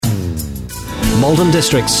Malton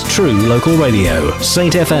District's true local radio,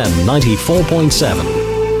 Saint FM 94.7.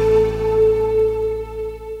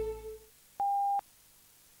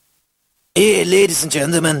 Hey, ladies and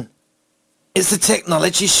gentlemen, it's the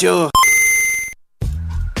Technology Show.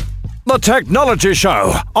 The Technology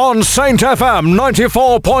Show on Saint FM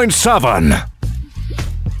 94.7.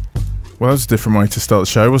 Well, that was a different way to start the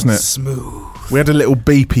show, wasn't it? Smooth. We had a little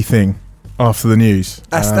beepy thing after the news.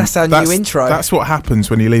 That's our new intro. That's what happens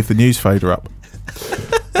when you leave the news fader up.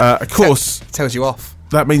 Of course, tells you off.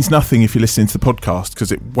 That means nothing if you're listening to the podcast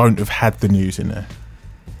because it won't have had the news in there.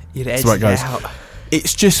 You'd edit it out.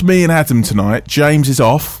 It's just me and Adam tonight. James is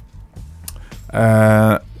off.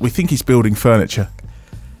 We think he's building furniture,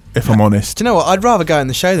 if I'm honest. Do you know what? I'd rather go in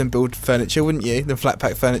the show than build furniture, wouldn't you? Than flat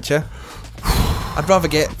pack furniture. I'd rather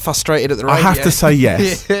get frustrated at the radio. I have to say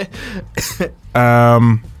yes.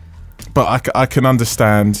 But I can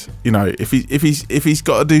understand, you know, if he's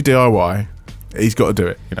got to do DIY, he's got to do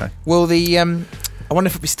it, you know. Well, I wonder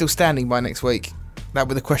if it'll be still standing by next week. That'll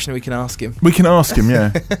be the question we can ask him. We can ask him,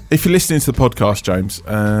 yeah. If you're listening to the podcast, James,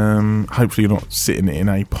 hopefully you're not sitting in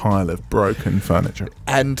a pile of broken furniture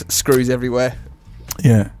and screws everywhere.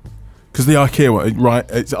 Yeah. Because the IKEA one, right?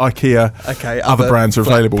 It's IKEA. Okay. Other brands are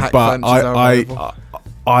available, but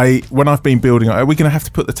I when I've been building, are we going to have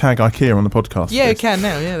to put the tag IKEA on the podcast? Yeah, you can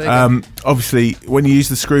now. Yeah. Obviously, when you use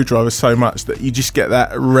the screwdriver so much that you just get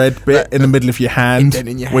that red bit in the middle of your hand,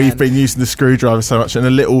 where you've been using the screwdriver so much, and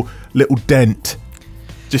a little dent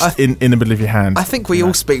just in the middle of your hand. I think we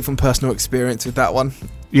all speak from personal experience with that one.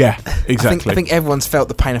 Yeah, exactly. I think everyone's felt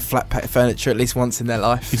the pain of flat pack furniture at least once in their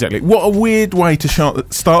life. Exactly. What a weird way to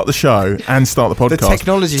start the show and start the podcast. The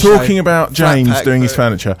Technology Show. Talking about James doing his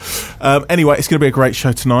furniture. Anyway, it's going to be a great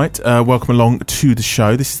show tonight. Welcome along to the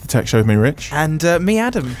show. This is the Tech Show with me, Rich. And me,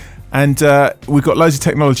 Adam. And we've got loads of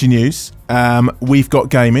technology news. We've got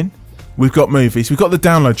gaming. We've got movies. We've got the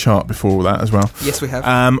download chart before all that as well. Yes, we have.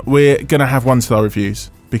 We're going to have 1-star reviews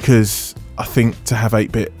because I think to have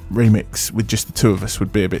 8-bit remix with just the two of us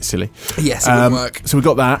would be a bit silly. Yes, it would work. So we've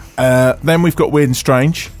got that. Then we've got Weird and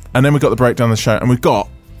Strange. And then we've got the breakdown of the show. And we've got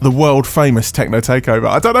the world famous Techno Takeover.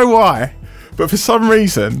 I don't know why, but for some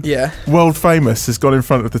reason, world famous has gone in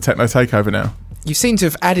front of the Techno Takeover now. You seem to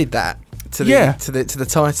have added that to the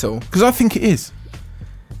title. Because I think it is.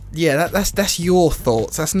 Yeah, that's your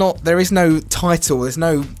thoughts. That's not. There is no title. There's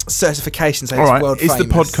no certification saying it's world famous. Is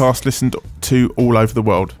the podcast listened to all over the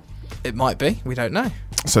world? It might be. We don't know.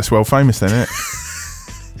 So it's world famous then, isn't it?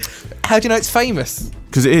 How do you know it's famous?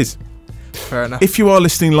 Because it is. Fair enough. If you are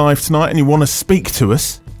listening live tonight and you want to speak to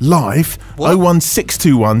us live,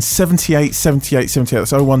 01621 78 78 78.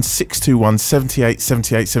 That's 01621 78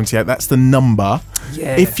 78 78. That's the number.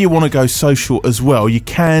 Yeah. If you want to go social as well, you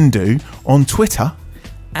can do on Twitter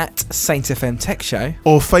at Saint FM Tech Show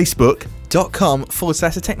or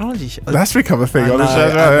Facebook.com/the Technology Show. That's become a thing on the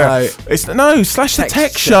show. It's /the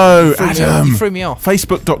Tech Show. Adam, you threw me off.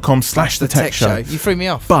 Facebook.com/the Tech Show. You threw me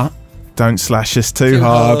off. But don't slash us too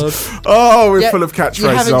hard. Oh, we're full of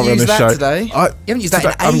catchphrases on this show. Today. You haven't used that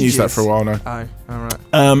in ages. I haven't used that for a while now. Oh, all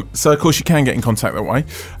right. So of course you can get in contact that way.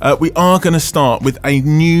 We are going to start with a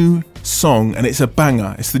new song, and it's a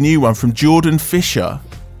banger. It's the new one from Jordan Fisher,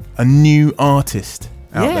 a new artist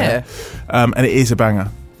out there. And it is a banger.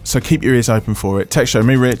 So keep your ears open for it. Tech Show,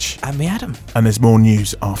 me Rich. And me Adam. And there's more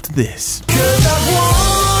news after this.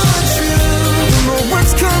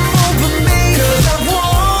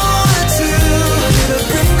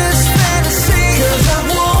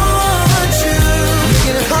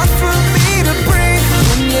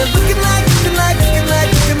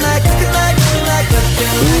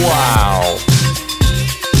 Wow.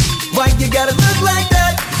 Why you gotta look like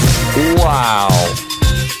that? Wow.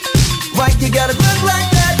 Why you gotta look like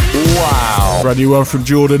that? Wow. Brand new one from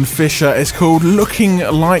Jordan Fisher. It's called Looking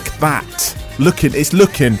Like That. Looking. It's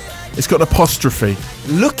looking. It's got an apostrophe.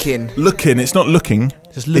 Looking. It's not looking.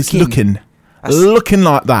 Just looking. It's looking. Looking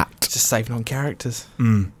like that. It's just saving on characters.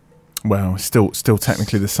 Well, it's still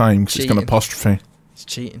technically the same because it's got an apostrophe. It's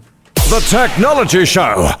cheating. The Technology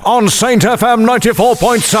Show on Saint FM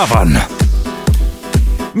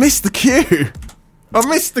 94.7. Missed the cue. I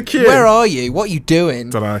missed the cue. Where are you? What are you doing?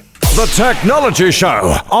 Don't know. The Technology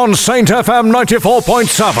Show on Saint FM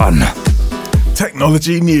 94.7.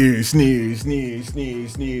 Technology news.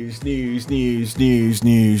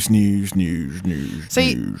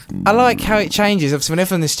 See, I like how it changes. Obviously,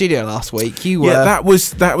 whenever in the studio last week, you were... Yeah, that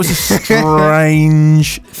was a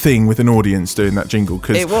strange thing with an audience doing that jingle.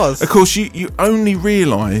 Cause it was. Of course, you only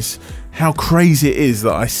realise how crazy it is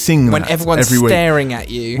that I sing when that everyone's every week. staring at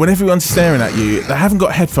you. When everyone's staring at you, they haven't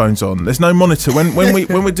got headphones on. There's no monitor. When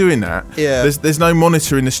we're doing that, there's no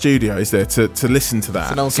monitor in the studio, is there, to listen to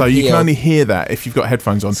that? So you can only hear that if you've got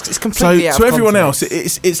headphones on. It's completely out of to everyone context.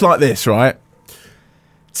 else, it's like this, right?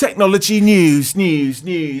 Technology news.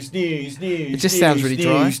 It just sounds really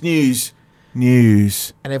dry.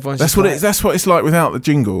 News. And everyone's That's what it's like without the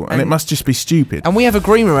jingle, and it must just be stupid. And we have a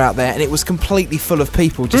green room out there, and it was completely full of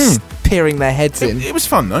people just peering their heads in. It was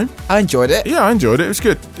fun though. I enjoyed it. Yeah, I enjoyed it. It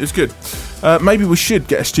was good. Maybe we should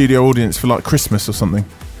get a studio audience for like Christmas or something.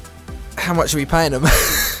 How much are we paying them?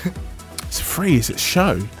 It's free. It's a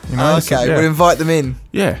show. You know? Okay, we'll invite them in.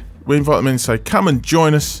 Yeah. We invite them in and say, come and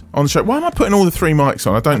join us on the show. Why am I putting all the 3 mics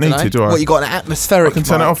on? I don't need to, do I? What, you got an atmospheric I can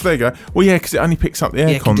turn mic? it off. There you go. Well, yeah, because it only picks up the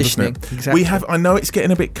aircon, doesn't it? Exactly. I know it's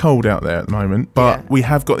getting a bit cold out there at the moment, but we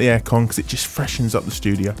have got the aircon because it just freshens up the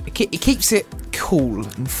studio. It keeps it cool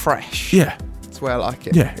and fresh. Yeah. That's where I like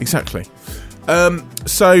it. Yeah, exactly.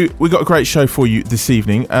 So we've got a great show for you this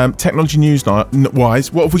evening. Technology news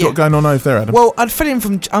wise, what have we got going on over there, Adam? Well, I'm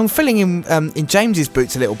filling in James's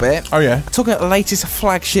boots a little bit. Oh yeah. Talking about the latest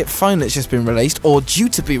flagship phone that's just been released, or due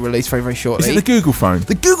to be released very, very shortly. Is it the Google phone?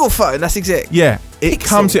 The Google phone, that's exact. Yeah. It Pixel.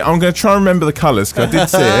 comes in. I'm going to try and remember the colours because I did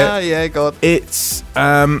see it. Yeah, God. It's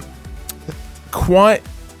quite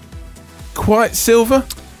silver.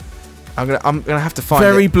 I'm gonna have to find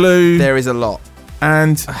very it. blue. There is a lot.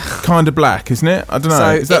 And kind of black, isn't it? I don't know.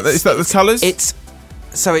 So is that the colours? It's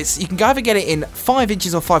you can either get it in 5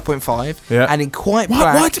 inches or 5.5, and in quite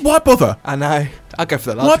black. Why bother? I know. I'll go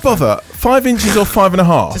for the Why larger bother? 5 inches or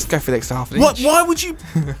 5.5? Just go for the extra half an inch. Why would you?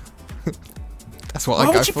 That's what Why I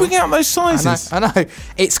go for. would you bring out those sizes? I know.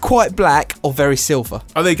 It's quite black or very silver.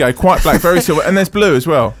 Oh, there you go. Quite black, very silver, and there's blue as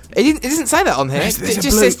well. It doesn't say that on here. It There's a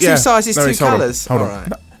just blue, says 2 sizes, 2 colours. Hold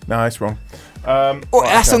on. No, it's wrong.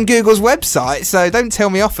 That's on Google's website, so don't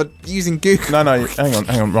tell me off for using Google. No, hang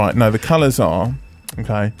on. Right, no, the colours are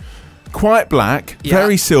quite black,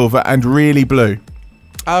 very silver, and really blue.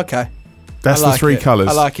 Okay, that's the 3 colours.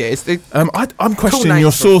 I like it. I'm questioning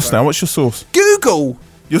your source now. What's your source? Google.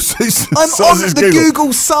 Your source. I'm on the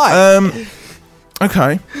Google site.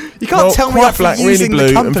 Okay. You can't tell me quite off black, for really using blue,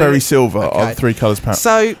 the company. and very silver are the 3 colours.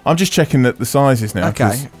 So I'm just checking the sizes now.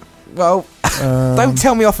 Okay. Well, don't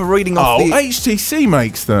tell me off for reading off the... HTC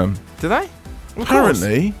makes them. Do they?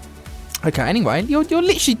 Apparently. Okay, anyway, you're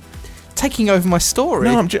literally taking over my story.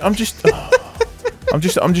 No, I'm just I'm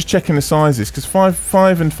just checking the sizes because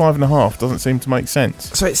 5 and 5.5 doesn't seem to make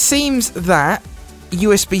sense. So it seems that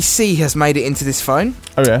USB-C has made it into this phone.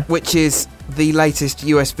 Oh yeah. Which is the latest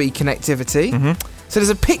USB connectivity. Mm-hmm. So there's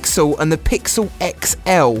a Pixel and the Pixel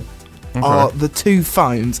XL. Are the 2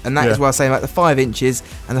 phones, and that is why I'm saying like the 5 inches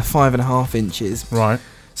and the 5.5 inches. Right.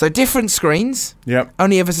 So different screens. Yep.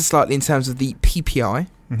 Only ever so slightly in terms of the PPI.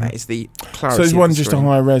 That is the clarity. So is one of the just screen. a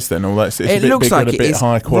high res then, or that's it looks bigger like and a bit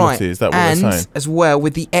high quality? Right. Is that what and they're saying? As well,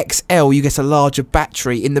 with the XL, you get a larger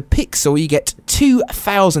battery. In the Pixel, you get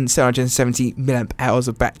 2,770 milliamp hours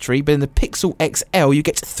of battery, but in the Pixel XL, you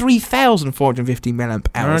get 3,450 milliamp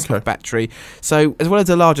hours of battery. So, as well as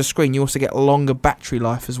a larger screen, you also get a longer battery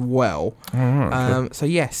life as well. Okay. So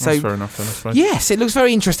yes, that's fair enough. Then, I suppose. Yes, it looks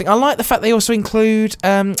very interesting. I like the fact they also include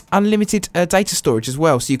unlimited data storage as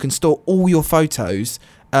well, so you can store all your photos.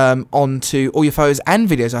 Onto all your photos and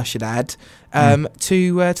videos, I should add,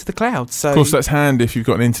 to the cloud. So, of course, that's handy if you've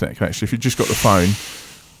got an internet connection. If you've just got the phone,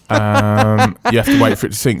 you have to wait for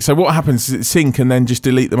it to sync. So what happens? Does it sync and then just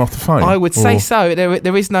delete them off the phone? I would say so.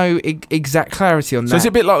 There is no exact clarity on that. So is it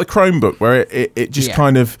a bit like the Chromebook where it just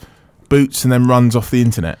kind of boots and then runs off the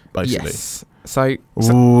internet, basically? Yes. So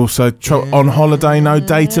on holiday, no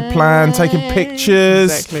data plan, taking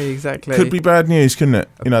pictures. Exactly. Could be bad news, couldn't it?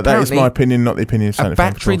 You know, that is my opinion, not the opinion of Santa A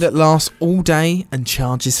battery that lasts all day and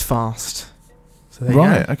charges fast. So there you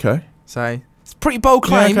go. Okay. So it's pretty bold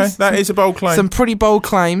claims. Yeah, okay. That is a bold claim. Some pretty bold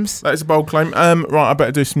claims. That is a bold claim. Right, I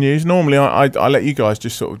better do some news. Normally, I let you guys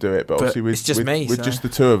just sort of do it, but obviously it's just me. With just the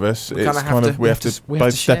 2 of us, we have to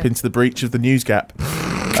both step share. into the breach of the news gap.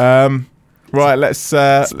 Right, let's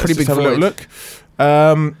just have a little look.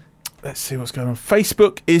 Let's see what's going on.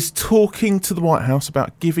 Facebook is talking to the White House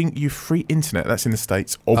about giving you free internet. That's in the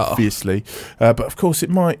States, obviously. But of course, it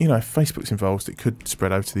might, if Facebook's involved, it could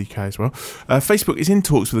spread over to the UK as well. Facebook is in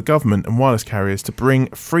talks with the government and wireless carriers to bring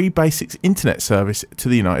free basic internet service to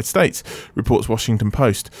the United States, reports Washington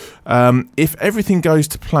Post. If everything goes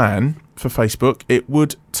to plan, for Facebook, it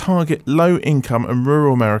would target low-income and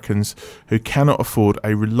rural Americans who cannot afford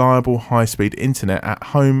a reliable high-speed internet at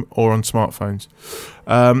home or on smartphones.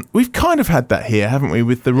 We've kind of had that here, haven't we,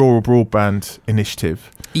 with the Rural Broadband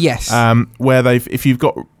Initiative? Yes. Where if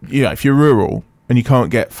you're rural and you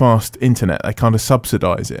can't get fast internet, they kind of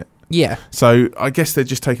subsidise it. Yeah. So I guess they're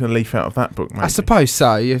just taking a leaf out of that book, maybe. I suppose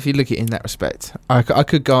so, if you look at it in that respect. I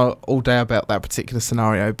could go all day about that particular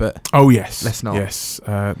scenario, but... Oh, yes. Let's not. Yes.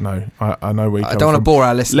 No, I know where you're coming from. I don't want to bore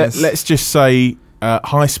our listeners. Let's just say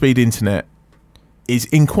high-speed internet is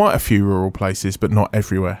in quite a few rural places, but not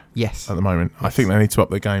everywhere. Yes. At the moment. Yes. I think they need to up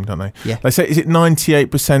their game, don't they? Yeah. They say, is it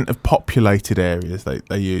 98% of populated areas they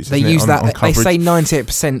use? They use that. They say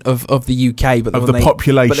 98% of the UK, but of the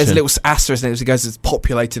population. But there's a little asterisk and it goes as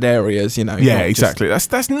populated areas, you know. Yeah, exactly.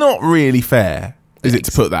 That's not really fair, is it,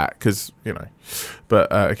 to put that? Because, you know. But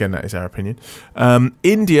again, that is our opinion.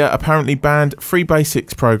 India apparently banned Free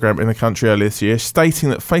Basics program in the country earlier this year,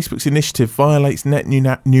 stating that Facebook's initiative violates net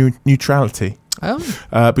neutrality.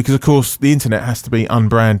 Oh. Because, of course, the internet has to be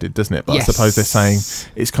unbranded, doesn't it? But yes. I suppose they're saying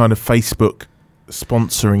it's kind of Facebook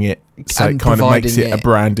sponsoring it, so it kind of makes it a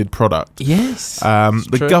branded product. Yes.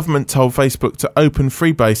 The government told Facebook to open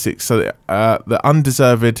Free Basics so that the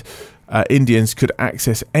undeserved Indians could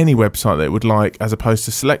access any website they would like, as opposed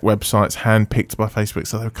to select websites handpicked by Facebook.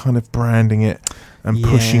 So they're kind of branding it and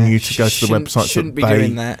pushing you to go to the websites Shouldn't be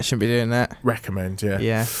doing that. Recommend, yeah.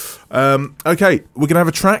 Yeah. Okay, we're going to have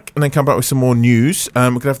a track and then come back with some more news. We're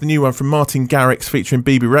going to have the new one from Martin Garrix featuring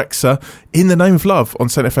BB Rexa, In the Name of Love, on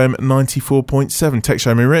Saint FM 94.7. Text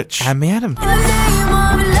show me Rich. And me Adam.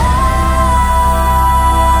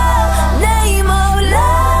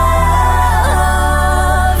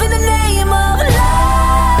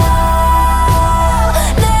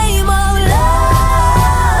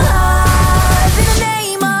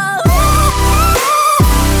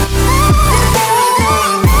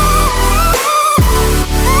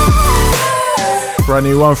 Brand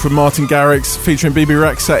new one from Martin Garrix featuring BB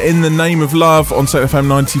Rexa, In the Name of Love, on Saint FM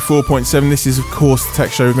 94.7. This is, of course, the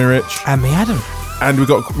Tech Show with me, Rich. And me, Adam. And we've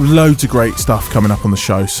got loads of great stuff coming up on the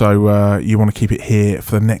show, so you want to keep it here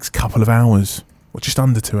for the next couple of hours. Well, just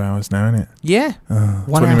under 2 hours now, isn't it? Yeah.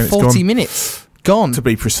 1 hour 40 minutes. Gone. To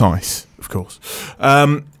be precise, of course.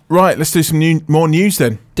 Right, let's do some more news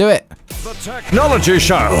then. Do it. The Technology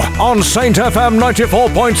Show on Saint FM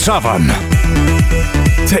 94.7.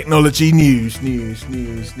 Technology news.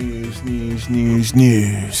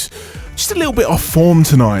 Just a little bit off form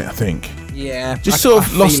tonight, I think. Yeah. Just sort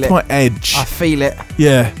of lost my edge. I feel it.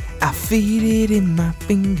 Yeah. I feel it in my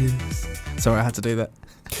fingers. Sorry, I had to do that.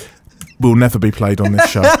 Will never be played on this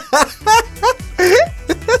show.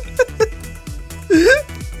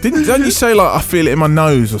 Don't you say, like, I feel it in my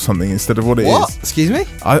nose or something instead of what it is? What? Excuse me?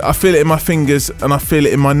 I feel it in my fingers and I feel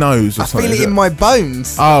it in my nose or something. I feel it in my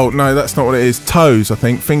bones. Oh, no, that's not what it is. Toes, I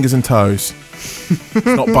think. Fingers and toes.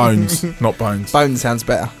 Not bones. Not bones. Bones sounds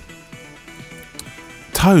better.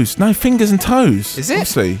 Toes. No, fingers and toes. Is it?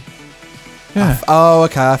 Obviously. Yeah.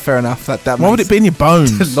 Okay, fair enough. Why would it be in your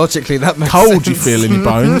bones? Logically, that makes Cold sense. You feel in your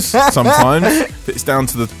bones sometimes. If it's down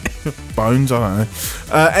to the bones, I don't know.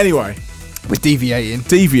 Anyway. We're deviating.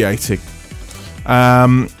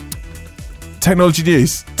 Technology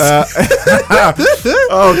news.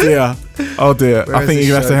 Oh dear. I think you're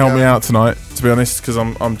gonna have to help me out tonight, to be honest, because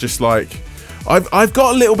I'm just like, I've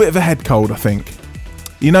got a little bit of a head cold. I think,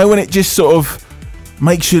 you know, when it just sort of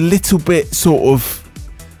makes you a little bit sort of.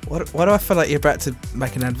 Why do I feel like you're about to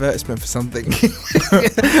make an advertisement for something? I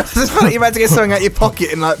just feel like you're about to get something out of your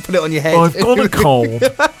pocket and like put it on your head. I've got a cold,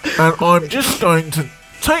 and I'm just going to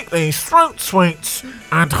take these throat sweets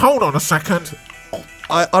and hold on a second.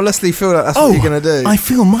 I honestly feel like that's what you're going to do. I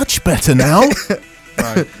feel much better now.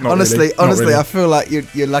 No, honestly, I feel like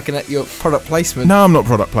you're looking at your product placement. No, I'm not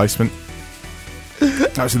product placement.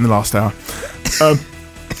 That was in the last hour.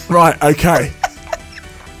 Right, okay.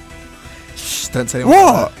 Shh, don't tell anyone.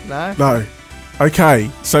 What? No.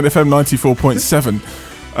 Okay, Saint FM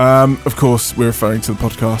 94.7. Of course, we're referring to the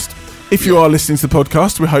podcast. If you are listening to the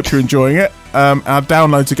podcast, we hope you're enjoying it. Our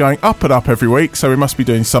downloads are going up and up every week, so we must be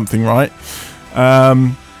doing something right.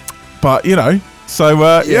 But, you know,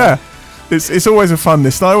 so, yeah. It's always a fun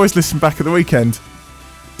listen. I always listen back at the weekend.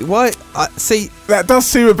 Why? See, that does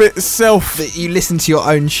seem a bit that you listen to your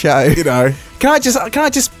own show. You know. Can I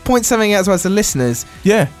just point something out to us, the listeners?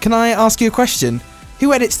 Yeah. Can I ask you a question?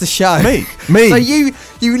 Who edits the show? Me. So you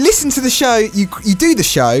listen to the show, you do the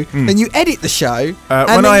show, then you edit the show, and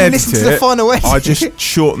when then I you edit listen to the final edit. I just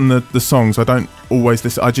shorten the songs. I don't always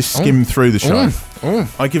listen. I just skim through the show.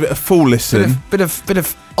 I give it a full listen. Bit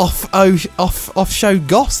of off show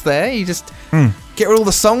goss there. You just Get rid of all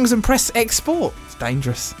the songs and press export. It's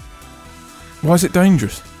dangerous. Why is it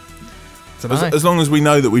dangerous? As long as we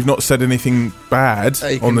know that we've not said anything bad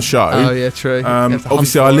on the show. Oh yeah, true.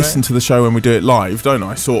 Obviously, I listen to the show when we do it live, don't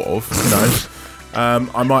I? Sort of, you know.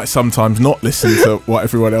 I might sometimes not listen to what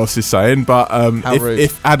everyone else is saying, but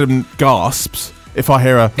if Adam gasps, if I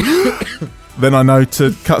hear a, then I know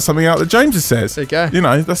to cut something out that James says. There you go. You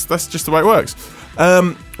know, that's just the way it works.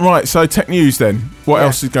 Right, so tech news then. What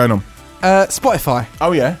else is going on? Spotify.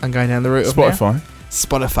 Oh yeah, I'm going down the route of Spotify.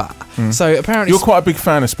 Spotify. So apparently, you're quite a big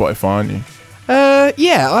fan of Spotify, aren't you?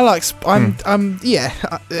 Yeah, I like. Yeah.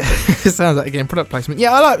 It sounds like again product placement.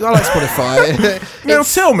 Yeah, I like Spotify. Now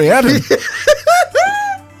tell me, Adam.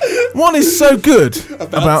 What is so good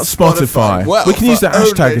about Spotify? Well, we can use that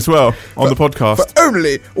hashtag as well on the podcast. For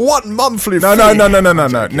only one monthly fee.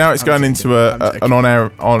 No. Now it's going into an on-air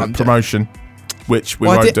promotion, which we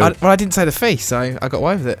won't do. I didn't say the fee, so I got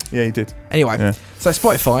away with it. Yeah, you did. Anyway, so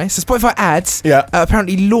Spotify ads Yeah.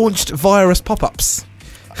 apparently launched virus pop-ups.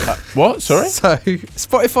 What? Sorry? So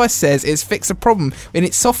Spotify says it's fixed a problem in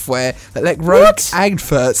its software that let rogue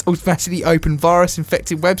adverts automatically open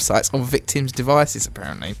virus-infected websites on victims' devices,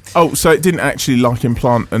 apparently. Oh, so it didn't actually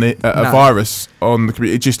implant a virus on the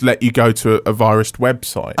computer. It just let you go to a virused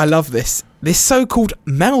website. I love this. This so-called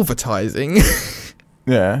Malvatising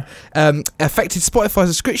affected Spotify's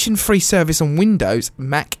subscription-free service on Windows,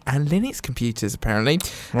 Mac and Linux computers, apparently.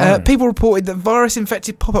 Right. People reported that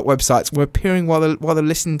virus-infected pop-up websites were appearing while they're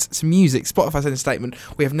listening to music. Spotify said in a statement,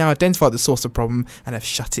 "We have now identified the source of the problem and have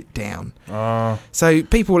shut it down." So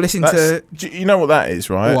people were listening to... You know what that is,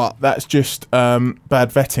 right? What? That's just bad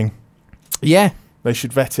vetting. Yeah. They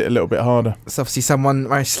should vet it a little bit harder. It's obviously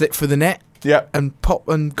someone slipped through the net. Yep. And got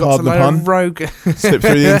some rogue... Slip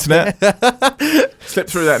through the internet. Slip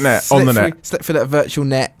through that net on the net. Slip through that virtual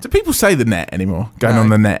net. Do people say the net anymore? Going on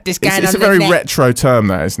the net. It's a very retro term,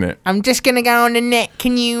 that, isn't it? I'm just going to go on the net.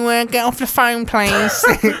 Can you get off the phone, please?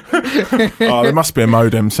 Oh, there must be a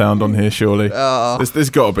modem sound on here, surely. There's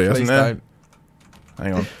got to be, hasn't there? Don't.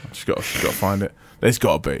 Hang on. I've just got to find it. There's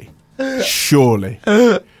got to be. Surely.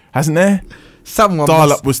 Hasn't there?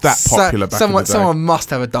 Dial-up was that popular back in the day. Someone must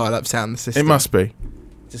have a dial-up sound in the system. It must be.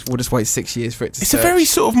 We'll just wait 6 years for it to It's a very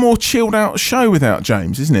sort of more chilled out show without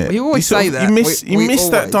James, isn't it? Well, you always say that. You miss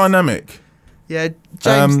that dynamic. Yeah,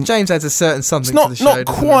 James adds a certain something it's to the show. Not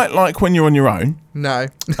quite like when you're on your own. No.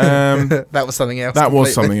 That was something else. That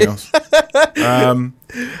was something else.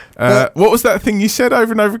 What was that thing you said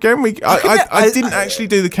over and over again? I didn't actually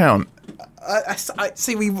do the count. I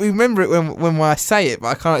see. We remember it when I say it, but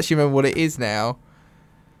I can't actually remember what it is now.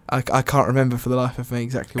 I can't remember for the life of me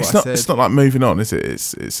exactly what I said. It's not like moving on, is it?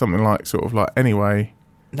 It's something like sort of like anyway.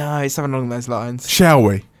 No, it's something along those lines. Shall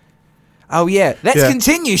we? Oh yeah, let's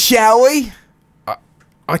continue, shall we?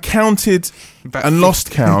 I counted and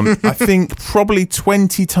lost count. I think probably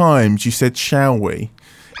 20 times you said "shall we"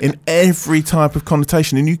 in every type of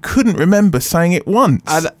connotation, and you couldn't remember saying it once.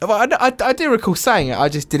 I do recall saying it. I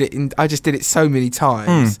just did it so many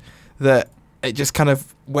times that it just kind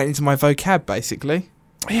of went into my vocab, basically.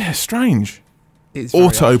 Yeah, strange. It's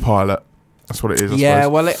autopilot. That's what it is. I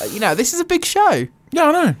suppose. Well, this is a big show. Yeah,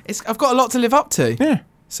 I know. I've got a lot to live up to. Yeah.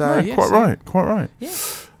 So quite right.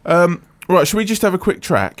 Yeah. Right. Should we just have a quick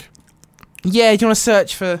track? Yeah. Do you want to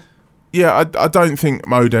search for? Yeah, I don't think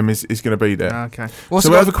modem is going to be there. Okay. So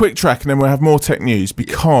we'll have a quick track and then we'll have more tech news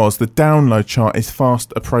because the download chart is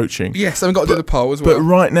fast approaching. Yes, I've got to do the poll as well. But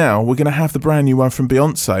right now, we're going to have the brand new one from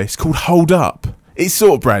Beyonce. It's called Hold Up. It's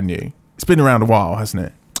sort of brand new. It's been around a while, hasn't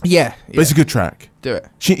it? Yeah. But it's a good track. Do it.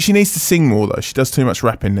 She needs to sing more, though. She does too much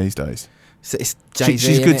rapping these days. So it's Jay-Z,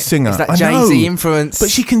 she's a good singer. It's that Jay-Z influence.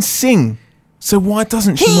 But she can sing. So why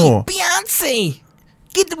doesn't she more? Beyonce!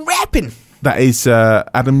 Get the rapping! That is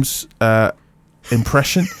Adam's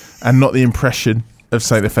impression and not the impression of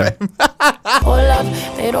Saint FM. Oh,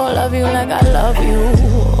 love, they don't love you like I love you.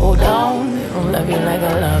 Oh, down, they don't love you like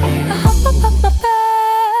I love you. I hop up my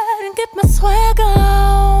bed and get my swag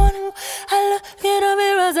on. I look in the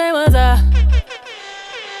mirror and say, what's up?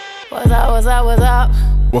 What's up, what's up, what's up?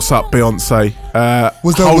 What's up, Beyonce?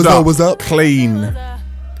 What's up? Clean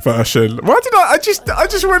version. Why did I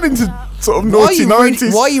just went into sort of naughty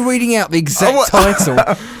 90s. Why are you reading out the exact title?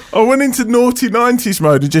 I went into naughty 90s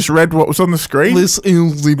mode and just read what was on the screen. This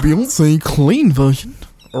is the Beyonce clean version.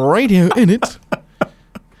 Radio in it.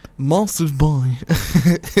 Mastered by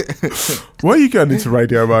Why are you going into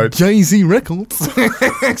radio mode? Jay-Z Records.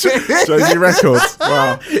 Jay-Z Records.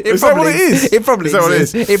 Wow. Is that what it is? It probably is that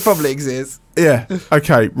exists. What it is? It probably exists. Yeah.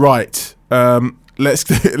 Okay, right. Let's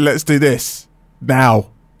do this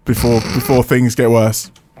now before things get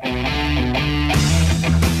worse.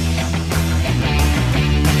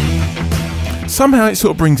 Somehow it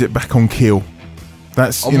sort of brings it back on keel.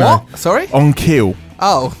 That's On what? Sorry? On keel.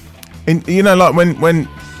 Oh. Like when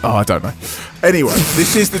I don't know. Anyway,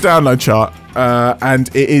 this is the download chart, and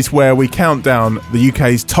it is where we count down the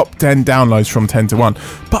UK's top 10 downloads from 10 to 1.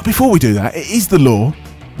 But before we do that, it is the law.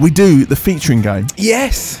 We do the featuring game.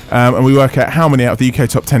 Yes. And we work out how many out of the UK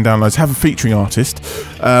top 10 downloads have a featuring artist.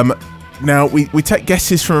 Now, we take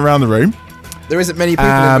guesses from around the room. There isn't many people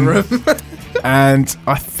in the room. And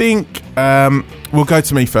I think we'll go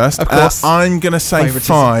to me first. Of course. I'm going to say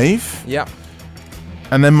 5. Yep.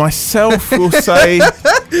 And then myself will say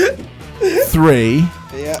 3.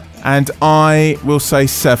 Yeah. And I will say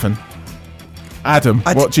 7. Adam,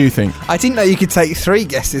 what do you think? I didn't know you could take 3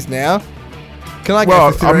 guesses now. Can I go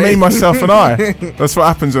Well, for 3? I mean myself and I. That's what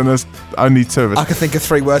happens when there's only 2 of us. I can think of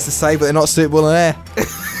 3 words to say, but they're not suitable on air.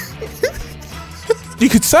 You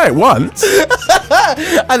could say it once.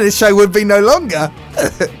 And the show would be no longer.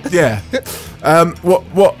 Yeah.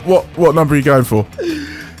 What number are you going for?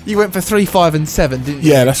 You went for 3, 5, and 7, didn't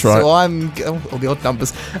you? Yeah, that's right. So I'm all the odd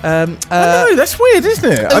numbers. I know, that's weird,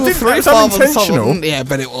 isn't it? I didn't think it was unintentional. Yeah,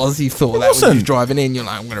 but it was. You thought that when you were driving in. You're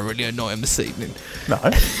like, I'm going to really annoy him this evening. No.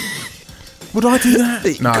 Would I do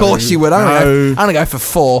that? No. Of course you would. I'm going to go for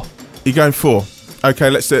 4. You're going 4. Okay,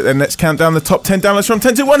 let's do it then. Let's count down the top 10 downloads from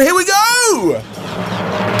 10 to 1. Here we go!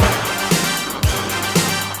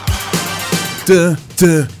 Duh.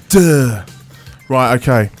 Right,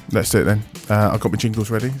 okay. Let's do it then. I've got my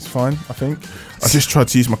jingles ready. It's fine, I think. I just tried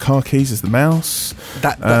to use my car keys as the mouse.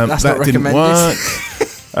 That's that not didn't recommended.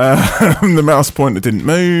 work. The mouse pointer didn't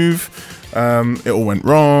move. It all went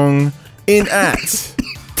wrong. In at.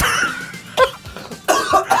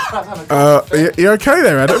 You okay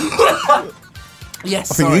there, Adam?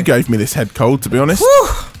 Yes, I think you gave me this head cold, to be honest.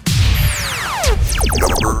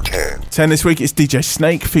 Number 10. 10 this week, it's DJ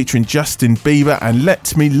Snake featuring Justin Bieber and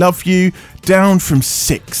Let Me Love You, down from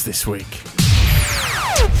 6 this week.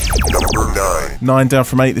 Number 9. 9 down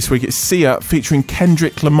from 8 this week, it's Sia featuring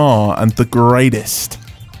Kendrick Lamar and The Greatest.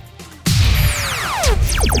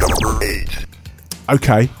 Number 8.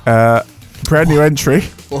 Okay, brand new entry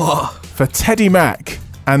for Teddy Mac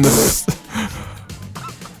and the...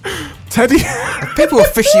 Teddy... People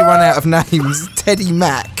officially run out of names. Teddy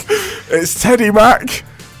Mac. It's Teddy Mac,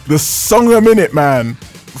 the Song a Minute Man.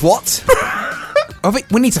 What? I think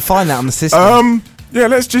we need to find that on the system. Yeah,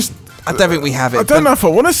 let's just... I don't think we have it. I don't know if I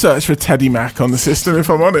want to search for Teddy Mac on the system, if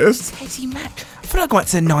I'm honest. Teddy Mac? I feel like I went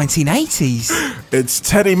to the 1980s. It's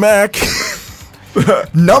Teddy Mac.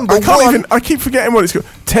 Number 1. I keep forgetting what it's called.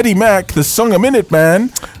 Teddy Mac, the Song a Minute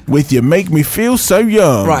Man, with You Make Me Feel So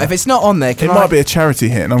Young. Right, if it's not on there, might be a charity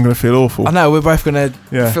hit and I'm going to feel awful. I know, we're both going to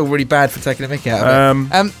feel really bad for taking a mick out of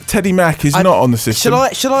it. Teddy Mac is not on the system.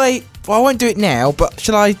 Should I... Well, I won't do it now, but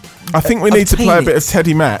should I... I think we need to play a bit of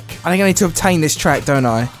Teddy Mac. I think I need to obtain this track, don't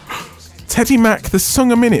I? Teddy Mac, the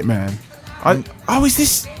Song a Minute Man. Is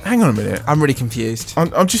this... Hang on a minute. I'm really confused.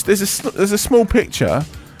 I'm just... There's a small picture.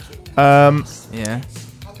 Yeah.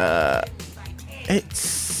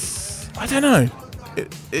 It's... I don't know.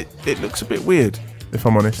 It looks a bit weird, if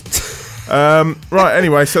I'm honest. Right,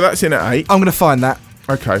 anyway, so that's in at 8. I'm going to find that.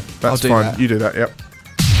 Okay, that's fine. That. You do that, yep.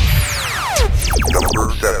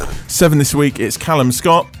 Number 7. 7 this week, it's Callum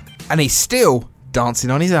Scott. And he's still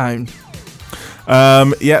dancing on his own.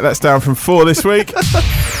 Yeah, that's down from 4 this week.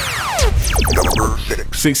 Number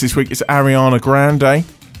 6. 6 this week, it's Ariana Grande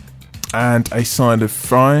and A Side of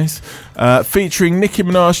Fries. Featuring Nicki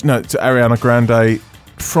Minaj. No, it's Ariana Grande.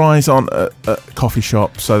 Fries on a coffee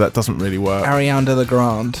shop, so that doesn't really work. Ariana the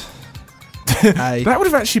Grande. Hey. That would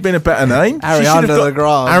have actually been a better name. Ariana the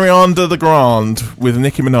Grande. Ariana the Grande with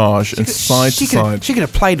Nicki Minaj and Side to Side. She could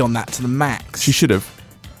have played on that to the max. She should have.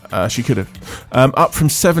 She could have. Up from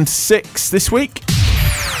 7 to 6 this week.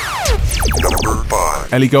 Number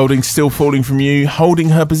 5. Ellie Goulding, Still Falling From You, holding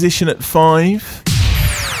her position at 5.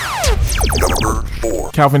 Number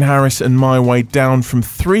 4. Calvin Harris and My Way, down from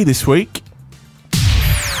 3 this week.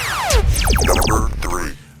 Number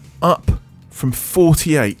 3. Up from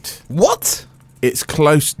 48. What? It's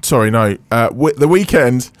close. Sorry, no. The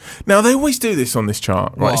Weeknd. Now, they always do this on this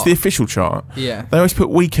chart, right? What? It's the official chart. Yeah. They always put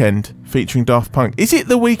Weeknd featuring Daft Punk. Is it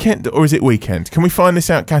The Weeknd or is it Weeknd? Can we find this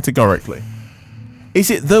out categorically? Is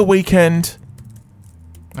it The Weeknd?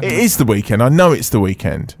 It is The Weeknd. I know it's The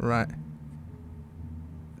Weeknd. Right.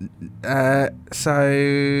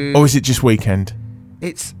 So... Or is it just Weeknd?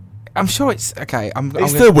 It's... I'm sure it's... Okay,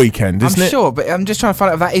 It's The Weeknd, isn't it? I'm sure, but I'm just trying to find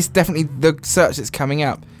out if that is definitely the search that's coming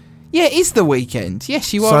up. Yeah, it is The Weeknd.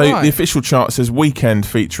 Yes, you are So right. the official chart says Weeknd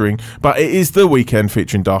featuring, but it is The Weeknd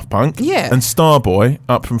featuring Daft Punk. Yeah. And Starboy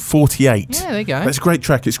up from 48. Yeah, there you go. That's a great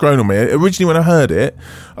track. It's grown on me. Originally, when I heard it,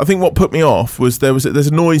 I think what put me off was there's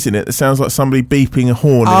a noise in it that sounds like somebody beeping a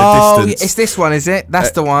horn in a distance. It's this one, is it?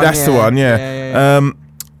 That's the one. That's the one, yeah.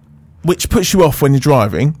 Which puts you off when you're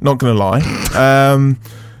driving, not going to lie.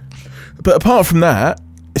 But apart from that,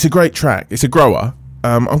 it's a great track. It's a grower.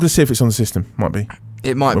 I'm going to see if it's on the system. Might be.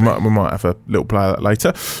 It might We be. might have a little play of that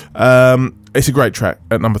later. It's a great track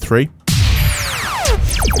at number 3.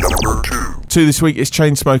 Number 2. 2 this week is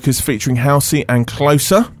Chainsmokers featuring Halsey and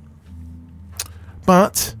Closer.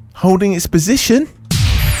 But holding its position,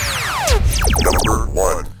 Number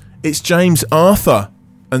 1. it's James Arthur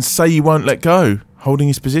and Say You Won't Let Go, holding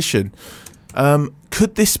his position.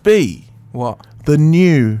 Could this be What? the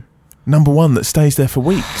new number 1 that stays there for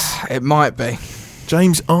weeks? It might be.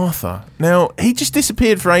 James Arthur. Now, he just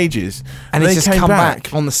disappeared for ages. And then he's he just came come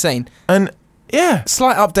back on the scene. And, yeah.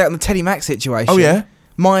 Slight update on the Teddy Mac situation. Oh, yeah?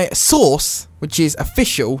 My source, which is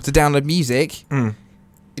official to download music,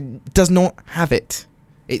 does not have it.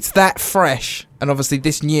 It's that fresh. And obviously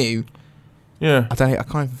this new, Yeah. I can't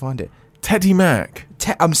even find it. Teddy Mac.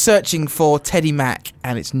 I'm searching for Teddy Mac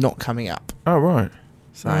and it's not coming up. Oh, right.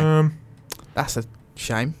 So that's a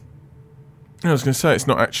shame. I was going to say it's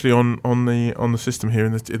not actually on the system here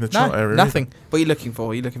in the chart area. Nothing. What are you looking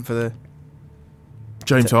for? Are you looking for the...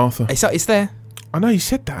 James Arthur. It's there. I know you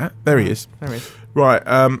said that. There he is. There he is. Right.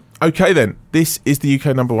 Okay then. This is the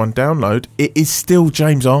UK number 1 download. It is still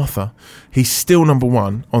James Arthur. He's still number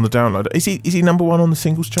 1 on the download. Is he number 1 on the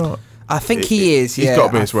singles chart? I think he is, He's yeah. got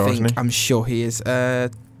to be as well, hasn't he? I'm sure he is.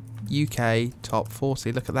 UK top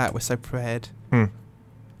 40. Look at that. We're so prepared.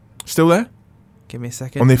 Still there? Give me a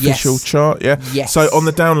second. On the official chart, yeah? Yes. So on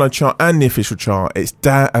the download chart and the official chart, it's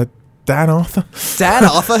Dan Arthur? Dan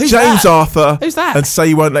Arthur? Who's James that? Arthur. Who's that? And Say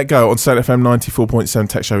You Won't Let Go on Saint FM 94.7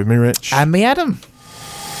 Tech Show with me, Rich. And me, Adam.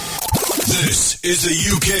 This is the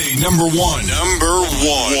UK number 1. Number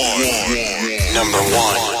 1. Number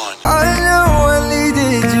 1. I know I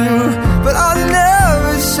needed you, but I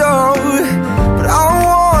never showed. But I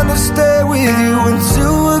wanna stay with you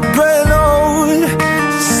until we're grown old.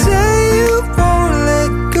 Say you won't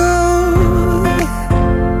let go.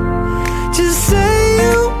 Just say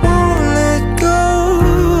you won't let go.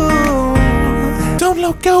 Don't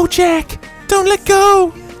let go, Jack. Don't let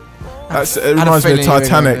go. It reminds me of feeling you were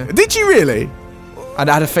Titanic. gonna- Did you really? I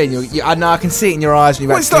had a feeling I know I can see it in your eyes when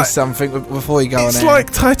you're Well, about it's to do like- something before you go on It's air. like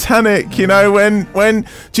Titanic, you know, when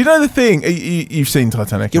do you know the thing? You've seen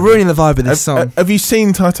Titanic. You're ruining the vibe of this song. Have you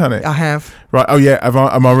seen Titanic? I have. Right. Oh yeah.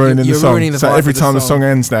 Am I ruining You're the song? ruining the So vibe every of the time the song. song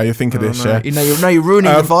ends, now you think of this. No. Yeah. You're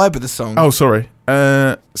ruining the vibe of the song. Oh, sorry.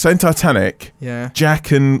 So in Titanic, Yeah.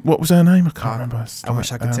 Jack and what was her name? I can't remember. It's I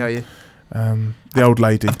wish I could tell you. The old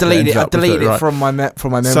lady. I've deleted that ends up with it right. from my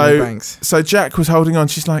memory So, banks. so Jack was holding on.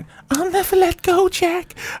 She's like, "I'll never let go,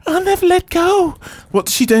 Jack. I'll never let go." What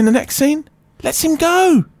does she do in the next scene? Lets him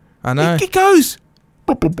go. I know. He goes.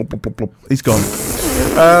 Blop, blop, blop, blop, blop, blop. He's gone.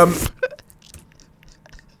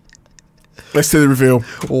 Let's do the reveal.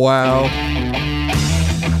 Wow.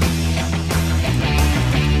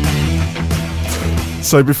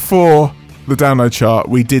 So before the download chart,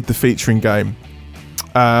 we did the featuring game.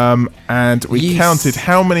 And we counted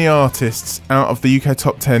how many artists out of the UK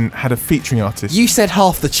top 10 had a featuring artist. You said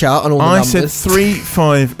half the chart on all the I numbers. said 3,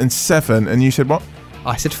 5 and 7, and you said what?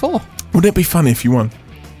 I said 4. Wouldn't it be funny if you won?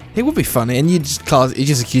 It would be funny, and you just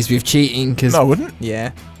accused me of cheating because. No, I wouldn't.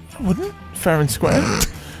 Yeah. I wouldn't. Fair and square.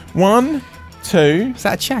 1, 2. Is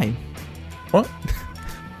that a chain? What?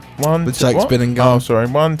 1, The 2. joke's what? been and gone. Oh, sorry.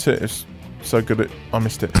 1, 2. It's so good at I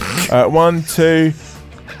missed it. 1, 2,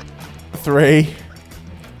 3,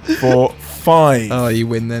 4, 5. Oh, you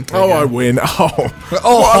win then. Oh, I win. Oh,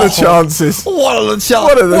 what are the chances? What are the chances?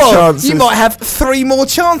 What are the chances? You might have 3 more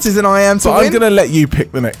chances than I am to But win. I'm going to let you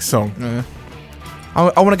pick the next song. I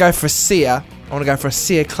want to go for a Sia. I want to go for a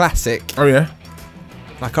Sia classic. Oh, yeah?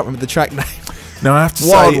 I can't remember the track name. Now, I have to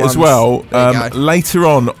Wild say Ones. as well, There you go. later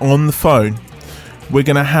on the phone, we're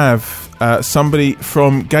going to have somebody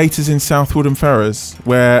from Gators in South Woodham Ferrers,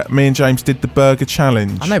 where me and James did the burger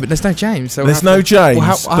challenge. I know, but there's no James. So There's no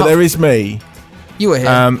James, but there is me. You were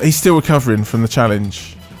here. He's still recovering from the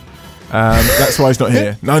challenge. That's why he's not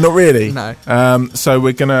here. No, not really. No. So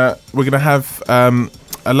we're gonna have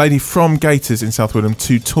a lady from Gators in South Woodham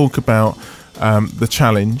to talk about the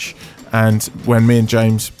challenge. And when me and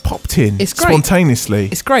James popped in It's great. spontaneously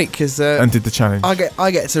It's great because and did the challenge.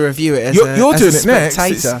 I get to review it as You're as doing a it next.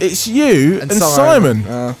 spectator. It's you and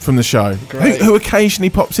Simon from the show, Great. who occasionally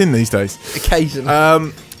pops in these days.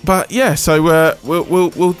 Occasionally. But yeah, so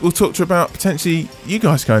we'll talk to her about potentially you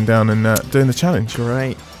guys going down and doing the challenge.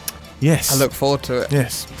 Great. Yes. I look forward to it.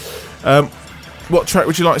 Yes. What track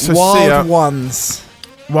would you like to Wild Ones.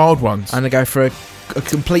 Wild Ones. I'm going to go for a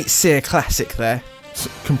complete Sia classic there.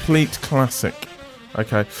 Complete classic.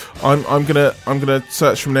 Okay. I'm gonna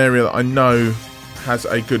search from an area that I know has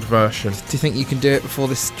a good version. Do you think you can do it before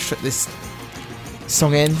this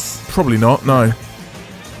song ends? Probably not. No.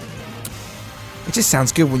 It just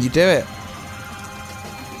sounds good when you do it.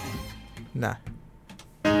 No.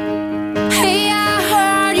 Hey, I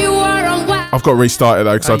heard you were on wild. I've got to restart it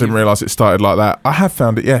though because I didn't realise it started like that. I have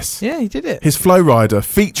found it. Yes. Yeah, you did it. His Flow Rider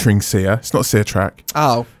featuring Sia. It's not a Sia track.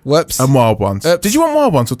 Oh, whoops. And Wild Ones. Oops. Did you want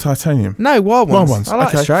Wild Ones or Titanium? No, Wild Ones. Wild Ones. I like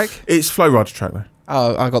okay. this track. It's Flow Rider track though.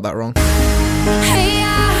 Oh, I got that wrong. Hey,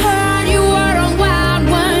 I heard you were on wild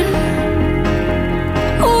one.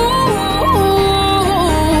 Ooh,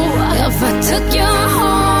 if I took you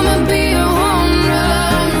home and be a home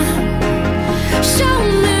run, show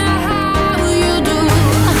me how you do.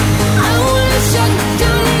 I wanna shut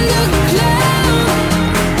down the club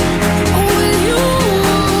with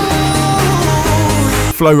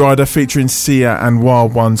you. Flow Rider featuring Sia and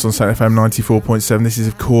Wild Ones on Saint FM 94.7. This is,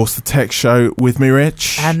 of course, the Tech Show with me,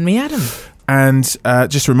 Rich. And me, Adam. And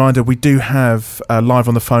just a reminder, we do have live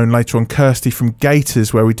on the phone later on Kirsty from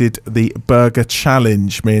Gators, where we did the Burger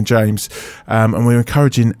Challenge, me and James. And we were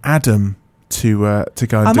encouraging Adam to go and do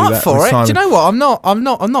that. I'm up for with it. Simon. Do you know what? I'm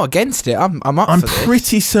not against it. I'm up I'm for this.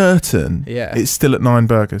 pretty certain it's still at 9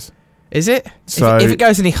 burgers. Is it? So, if it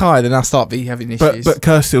goes any higher, then I'll start having issues. But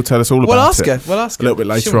Kirsty will tell us all about it. We'll ask her. A little bit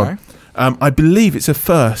later She'll on. I believe it's a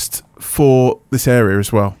first for this area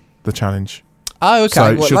as well, the challenge. Oh, okay.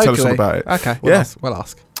 So what, she'll tell us all locally? about it. Okay, we'll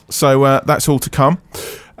ask. So that's all to come.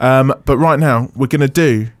 But right now, we're going to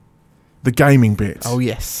do the gaming bit. Oh,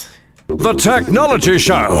 yes. The Technology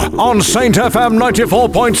Show on Saint FM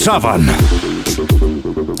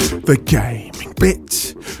 94.7. The gaming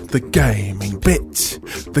bit. The gaming bit.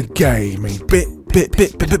 The gaming bit. Bit. The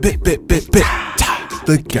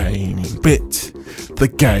gaming bit. The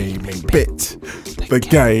gaming bit. The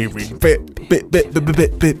gaming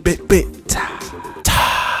bit.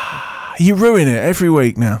 You ruin it every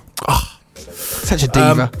week now. Oh. Such a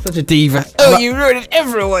diva. Such a diva. Oh, you ruin it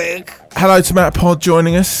every week. Hello to Matt Pod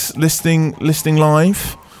joining us, listening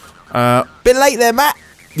live. Bit late there, Matt.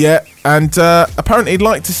 Yeah, and apparently he'd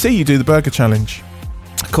like to see you do the burger challenge.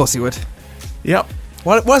 Of course he would. Yep.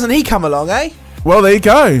 Why doesn't he come along, eh? Well, there you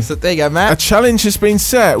go. So there you go, Matt. A challenge has been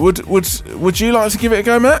set. Would you like to give it a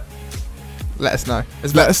go, Matt? Let us know.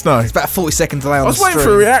 Let us know. It's about a 40-second delay on the I was waiting stream.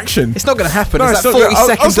 for a reaction. It's not going to happen. No, it's it's that not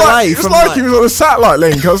 40-second delay. It was like he was on a satellite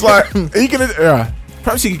link. I was like, are you going to... Yeah.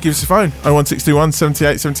 Perhaps you could give us a phone. 01621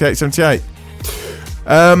 78 78 78.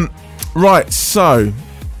 Right, so...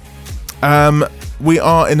 we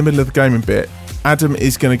are in the middle of the gaming bit. Adam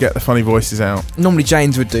is going to get the funny voices out. Normally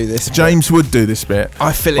James would do this. James would do this bit.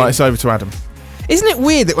 I feel Right, it's over to Adam. Isn't it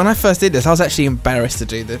weird that when I first did this, I was actually embarrassed to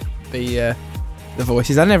do the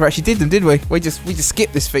voices. I never actually did them, did we? We just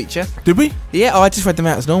skipped this feature. Did we? Yeah, I just read them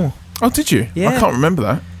out as normal. Oh, did you? Yeah. I can't remember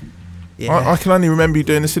that. Yeah. I can only remember you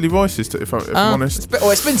doing the silly voices, if I'm honest.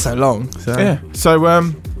 It's been so long. So. Yeah.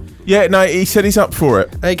 So, yeah, no, he said he's up for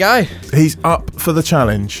it. There you go. He's up for the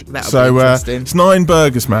challenge. That'll be interesting. It's 9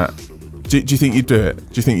 burgers, Matt. Do you think you'd do it?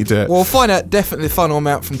 Well, we'll find out definitely the final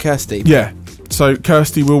amount from Kirsty. Yeah. So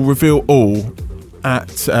Kirsty will reveal all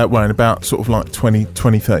at, in about sort of like 20,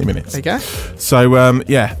 30 minutes. There you go. So,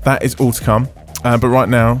 yeah, that is all to come. But right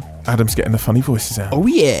now, Adam's getting the funny voices out. Oh,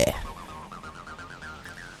 yeah.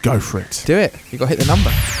 Go for it. Do it. You got to hit the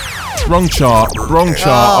number. Wrong chart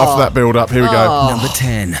after that build up. Here we go. Number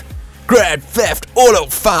 10. Grand Theft Auto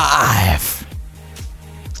 5.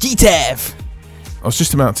 GTAV. I was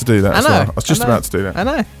just about to do that. I know. Well. I was just about to do that. I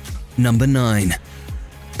know. Number 9.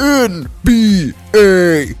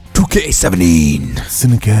 NBA 2K17. It's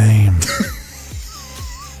in a game.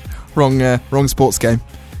 Wrong sports game.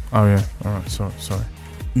 Oh, yeah. All right. Sorry.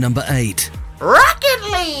 Number 8. Rocket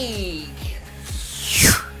League.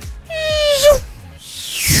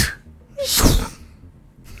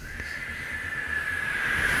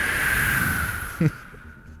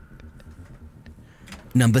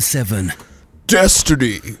 Number 7.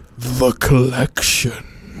 Destiny, the collection.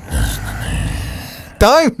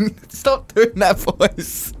 Don't stop doing that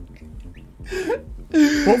voice.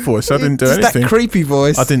 What voice? I didn't do Just anything. That creepy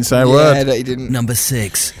voice. I didn't say a word. Yeah, that you didn't. Number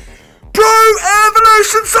 6. Pro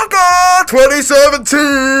Evolution Soccer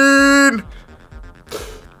 2017.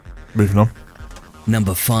 Moving on.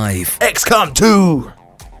 Number 5. XCOM 2.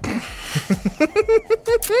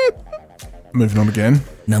 Moving on again.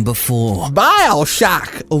 Number 4.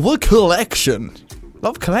 BioShock, the collection.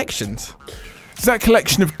 Love collections. Is that a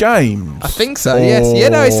collection of games? I think so, yes. Yeah,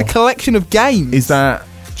 no, it's a collection of games. Is that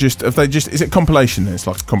just, is it compilation then? It's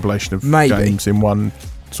like a compilation of games in one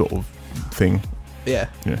sort of thing. Yeah.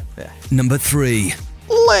 Number 3.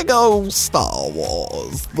 Lego Star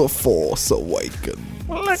Wars The Force Awakens.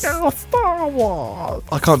 Lego Star Wars.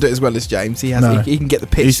 I can't do it as well as James. He can get the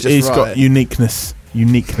pitch He's got uniqueness. Yeah,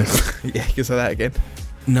 you can say that again.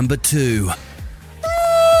 Number 2.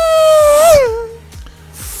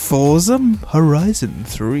 Forza Horizon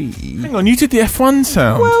 3. Hang on, you did the F1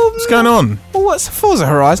 sound. Well, what's going on? Well, what's Forza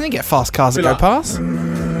Horizon? You get fast cars that go past.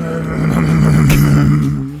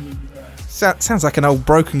 Sounds like an old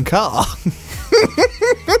broken car.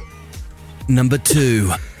 Number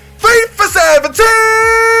 2. FIFA 17!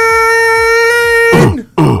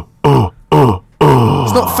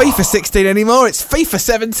 It's not FIFA 16 anymore, it's FIFA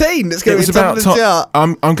 17 that's going to be top of the chart.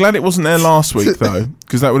 I'm glad it wasn't there last week, though,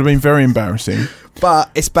 because that would have been very embarrassing. But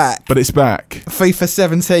it's back. FIFA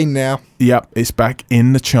 17 now. Yep, it's back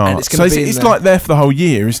in the chart. So it's like there for the whole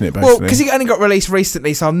year, isn't it, basically? Well, because it only got released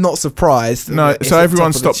recently, so I'm not surprised. No, so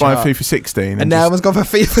everyone stopped buying FIFA 16. And now everyone's gone for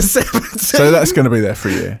FIFA 17. So that's going to be there for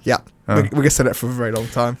a year. Yeah, we're going to say that for a very long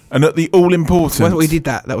time. And at the all-important... When we did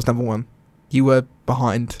that was number 1. You were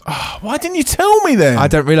behind. Oh, why didn't you tell me then? I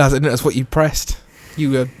don't realise it. That's what you pressed.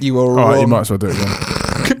 You were wrong. All right, you might as well do it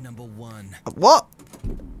again. Number 1. What?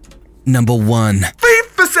 Number 1.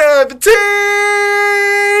 FIFA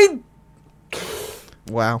 17!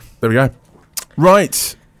 Wow. There we go.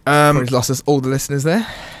 Right. We've lost us all the listeners there.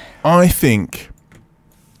 I think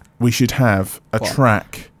we should have a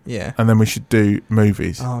track. Yeah. And then we should do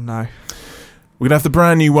movies. Oh, no. We're going to have the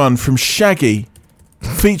brand new one from Shaggy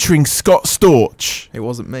featuring Scott Storch. It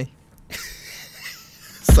wasn't me.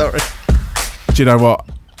 Sorry. Do you know what?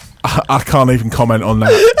 I can't even comment on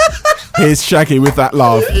that. Here's Shaggy with That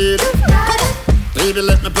Love. Baby,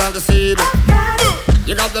 let me plant the seed.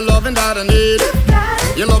 You got the loving that I need.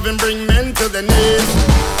 Your loving bring men to their knees.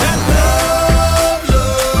 That love,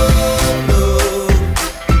 love, love.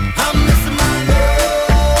 I'm missing my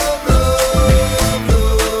love, love,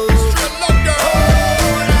 love. Straight love, girl.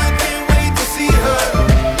 Oh, and I can't wait to see her.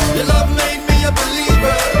 Your love made me a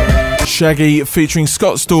believer. Shaggy featuring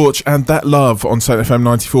Scott Storch and That Love on Saint FM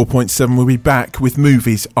 94.7. We'll be back with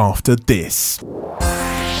movies after this.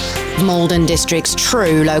 Malden District's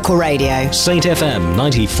true local radio. Saint FM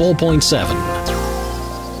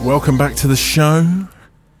 94.7. Welcome back to the show.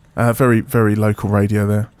 Very, very local radio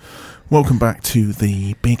there. Welcome back to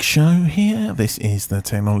the big show here. This is the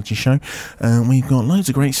Technology Show. We've got loads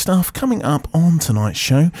of great stuff coming up on tonight's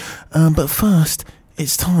show. But first,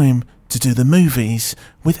 it's time to do the movies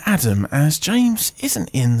with Adam, as James isn't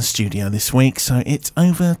in the studio this week, so it's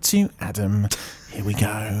over to Adam. Here we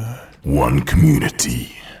go. One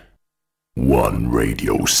community, one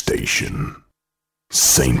radio station.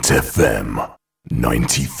 Saint FM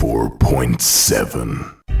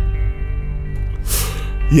 94.7.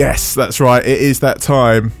 Yes, that's right. It is that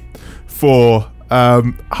time for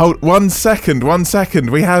hold 1 second.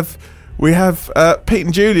 We have Pete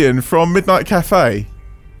and Julian from Midnight Cafe.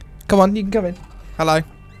 Come on, you can come in. Hello.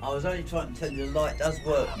 I was only trying to tell you the light does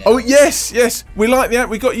work now. Oh yes. We like that.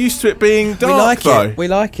 We got used to it being dark. We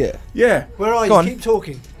like it. Yeah. Where are Go you? on. Keep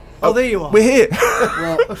talking. Oh, there you are. We're here.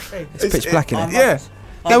 Well, okay. It's pitch black in it. Yeah.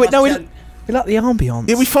 We like the ambience.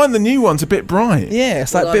 Yeah, we find the new ones a bit bright. Yeah,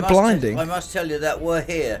 it's like a bit blinding. I must tell you that we're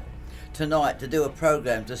here tonight to do a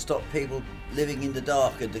programme to stop people living in the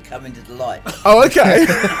dark and to come into the light. Oh, okay.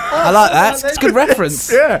 I like that. It's a good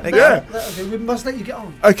reference. Yeah. Okay, we must let you get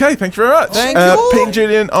on. Okay, thank you very much. Thank you. Pete and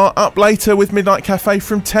Julian are up later with Midnight Cafe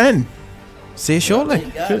from 10. See you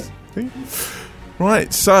shortly.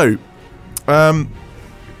 Right, so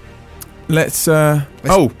let's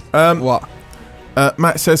what?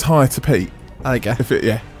 Matt says hi to Pete. There you go.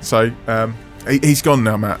 So he's gone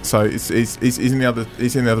now, Matt. So he's in the other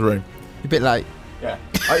room. A bit late. Yeah.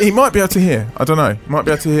 He might be able to hear. I don't know. Might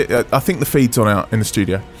be able to hear. I think the feed's on out in the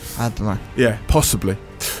studio. I don't know. Yeah, possibly.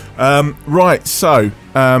 Right. So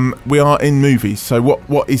we are in movies. So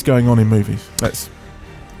what is going on in movies?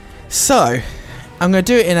 So I'm going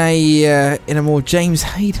to do it in a more James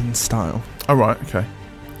Hayden style. Oh, right. Okay.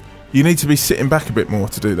 You need to be sitting back a bit more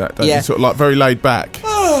to do that, don't Yeah. you? Sort of like very laid back.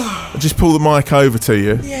 Just pull the mic over to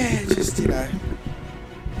you. Yeah, just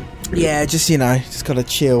just got to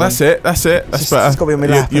chill. That's it. That's better. It's got to be on my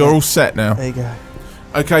lap. You're all set now. There you go.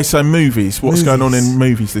 Okay, so movies. What's going on in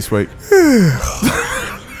movies this week?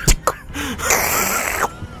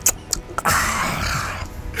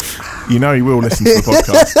 You know he will listen to the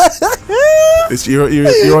podcast.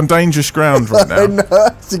 You're on dangerous ground right now. I know, I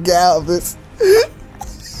have to get out of this.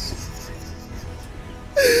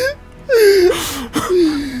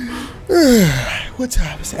 What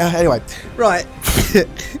time is it? Anyway, right.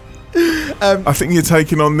 I think you're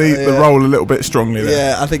taking on the role a little bit strongly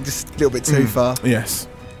there. Yeah, I think just a little bit too far. Yes.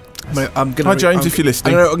 I'm gonna Hi James, if you're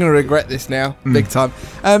listening. I'm going to regret this now, big time.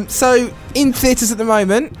 So, in theatres at the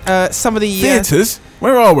moment, some of the... Theatres?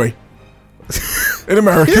 Where are we? In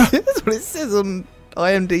America? That's what it says on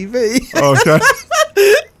IMDb. Oh, okay.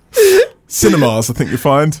 Cinemas, I think you'll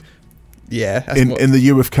find. Yeah. In the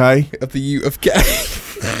U of K. Of the U of K.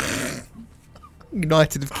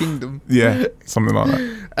 United of Kingdom. Yeah, something like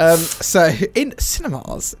that. So, in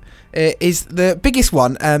cinemas... is the biggest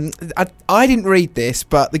one. I didn't read this,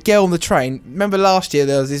 but The Girl on the Train. Remember last year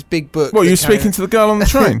there was this big book. What, you were speaking to the girl on the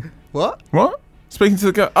train? What? Speaking to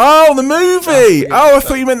the girl? Oh, the movie! I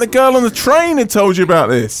thought you meant the girl on the train had told you about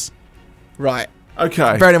this. Right.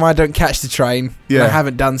 Okay. Bearing in mind I don't catch the train. Yeah. I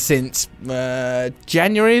haven't done since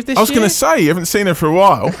January of this year. I was going to say, you haven't seen her for a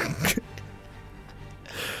while.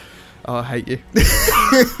 Oh, I hate you.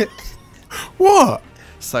 What?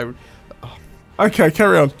 So... Okay,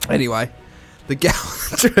 carry on. Anyway, The Girl on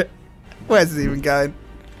the Train. Where's it even going?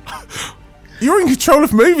 You're in control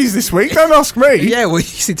of movies this week, don't ask me. Yeah, well, you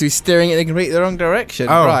seem to be steering it in the complete wrong direction.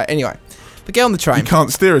 Oh. Right, anyway. The Girl on the Train. You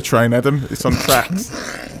can't steer a train, Adam. It's on tracks.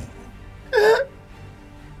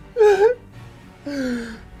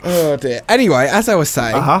 Oh, dear. Anyway, as I was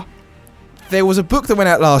saying, there was a book that went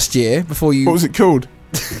out last year before you... What was it called?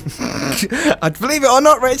 I'd believe it or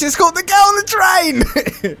not, Rich, it's called The Girl on the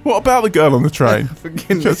Train. What about the girl on the train? For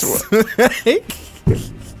goodness sake.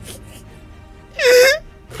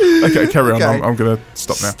 Okay, carry on. I'm going to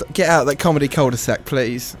stop now. Get out of that comedy cul-de-sac,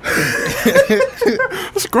 please.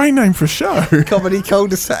 That's a great name for a show. Comedy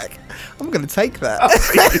cul-de-sac. I'm going to take that.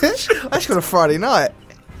 I just got a Friday night.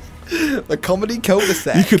 The comedy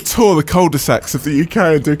cul-de-sac. You could tour the cul-de-sacs of the UK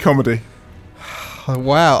and do comedy. Oh,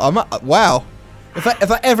 wow. Wow. If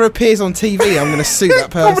that ever appears on TV, I'm going to sue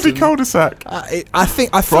that person. Comedy cul-de-sac. I feel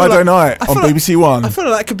Friday night on BBC One. I feel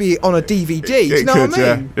like that could be on a DVD. Do you know what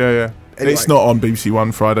I mean? Yeah. Anyway. It's not on BBC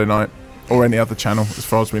One Friday night or any other channel, as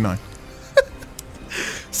far as we know.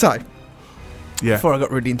 So, before I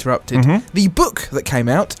got really interrupted, the book that came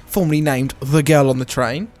out, formerly named The Girl on the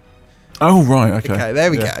Train. Oh, right, okay. Okay,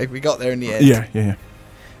 there we go. We got there in the end.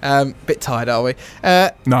 Yeah. Bit tired, are we?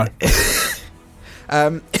 No.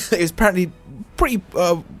 It was apparently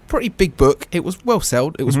pretty big book. It was well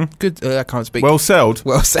sold. It was good. I can't speak. Well sold?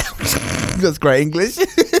 Well sold. That's great English.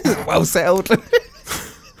 Well sold.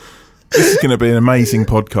 This is going to be an amazing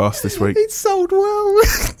podcast this week. It sold well.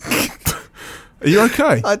 Are you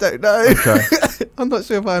okay? I don't know. Okay. I'm not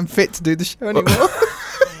sure if I'm fit to do the show anymore.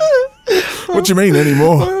 What do you mean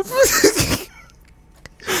anymore?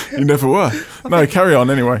 You never were. No, carry on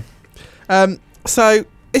anyway. So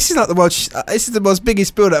this is like this is the most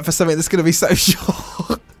biggest build-up for something that's going to be so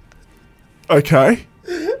short. Okay.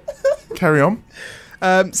 Carry on.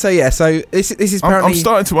 So this is apparently... I'm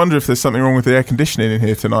starting to wonder if there's something wrong with the air conditioning in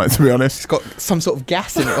here tonight, to be honest. It's got some sort of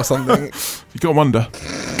gas in it or something. You got to wonder.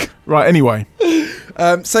 Right, anyway.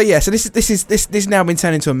 So this now been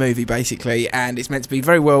turned into a movie, basically, and it's meant to be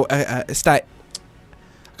very well... I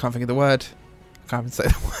can't think of the word. I can't even say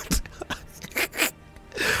the word.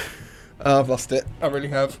 Oh, I've lost it. I really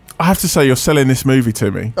have. I have to say, you're selling this movie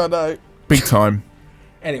to me. I know. Big time.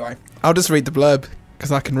 Anyway, I'll just read the blurb,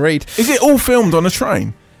 because I can read. Is it all filmed on a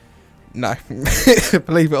train? No.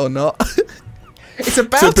 Believe it or not. It's a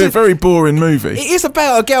very boring movie. It is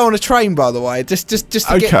about a girl on a train, by the way. Just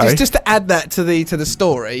to add that to the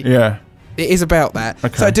story. Yeah. It is about that.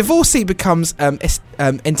 Okay. So a divorcee becomes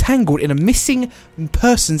entangled in a missing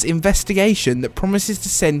persons investigation that promises to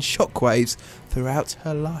send shockwaves throughout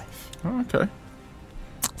her life. Oh, okay.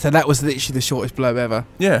 So that was literally the shortest blurb ever.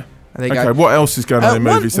 Yeah. There you okay. go. What else is going on in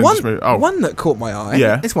movies? One that caught my eye.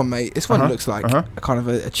 Yeah. This one looks like a kind of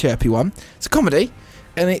a chirpy one. It's a comedy,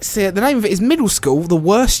 and it's the name of it is Middle School: The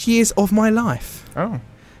Worst Years of My Life. Oh.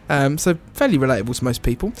 So fairly relatable to most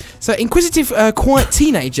people. So inquisitive, quiet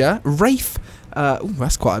teenager Rafe.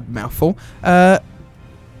 That's quite a mouthful.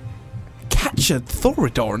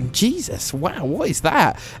 Catch-a-Thorodon. Jesus, wow, what is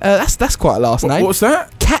that? That's quite a last name. What's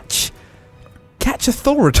that?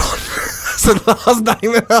 Catch-a-Thorodon. That's the last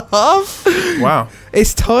name and a half. Wow.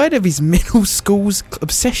 Is tired of his middle school's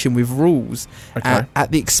obsession with rules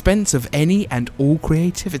at the expense of any and all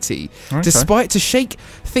creativity. Okay. Despite to shake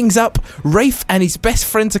things up, Rafe and his best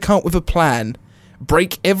friend to come up with a plan.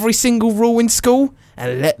 Break every single rule in school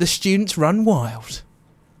and let the students run wild.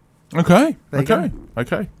 Okay. There you go.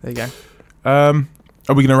 Okay. There you go.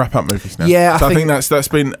 Are we going to wrap up movies now? Yeah, I think that's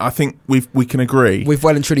been. I think we can agree. We've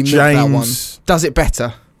well and truly moved that one. Does it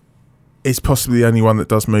better? Is possibly the only one that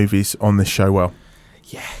does movies on this show well.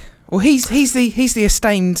 Yeah. Well, he's the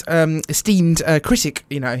esteemed critic.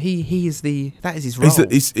 You know, he is that is his role.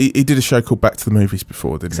 He did a show called Back to the Movies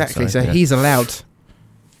before, didn't he? Exactly. So he's allowed to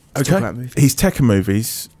talk about movies. He's tech and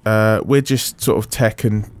movies. We're just sort of tech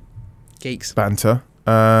and geeks banter.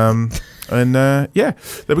 And there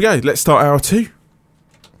we go. Let's start hour 2.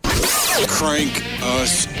 Crank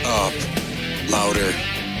us up louder.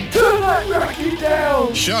 Turn that Rocky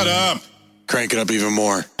down. Shut up. Crank it up even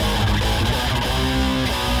more.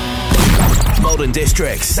 Malden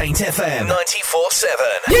District, Saint FM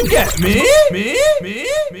 94.7. You get me?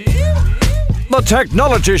 The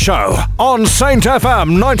Technology Show on Saint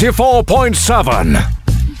FM 94.7.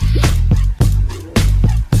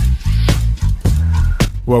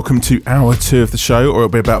 Welcome to hour 2 of the show, or it'll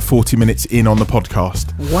be about 40 minutes in on the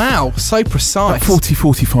podcast. Wow, so precise. About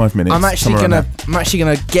 45 minutes. I'm actually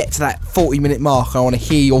gonna get to that 40-minute mark. I want to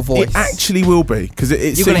hear your voice. It actually will be, because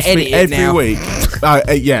it You're seems to be edit it every now. week.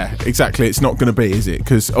 Yeah, exactly. It's not going to be, is it?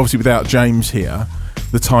 Because obviously without James here,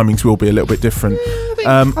 the timings will be a little bit different.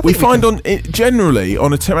 We find generally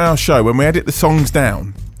on a 2-hour show, when we edit the songs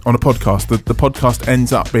down on a podcast, the podcast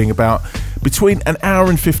ends up being about between an hour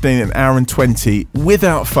and 15 and an hour and 20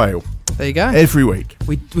 without fail. There you go. Every week.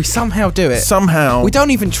 We somehow do it. Somehow. We don't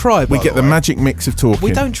even try. We get the magic mix of talking.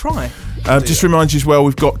 We don't try. Just remind you as well,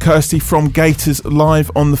 we've got Kirsty from Gators live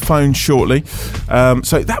on the phone shortly.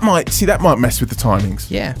 So that might mess with the timings.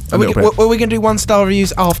 Yeah. A little bit. Are we going to do 1-star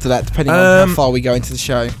reviews after that, depending on how far we go into the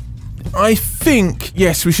show? I think,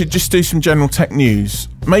 yes, we should just do some general tech news.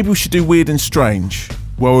 Maybe we should do Weird and Strange.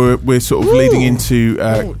 Well, we're sort of leading into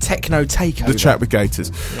Techno Takeover. The chat with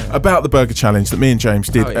Gators about the Burger Challenge that me and James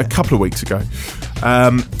did a couple of weeks ago.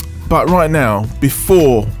 But right now,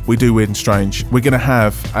 before we do Weird and Strange, we're going to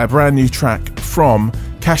have a brand new track from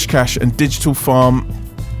Cash Cash and Digital Farm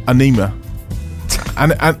Anima.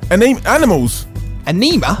 Animals.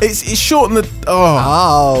 Anima? It's short on the...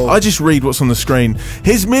 Oh. I just read what's on the screen.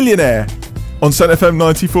 Here's Millionaire on Saint FM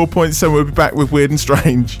 94.7. We'll be back with Weird and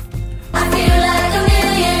Strange.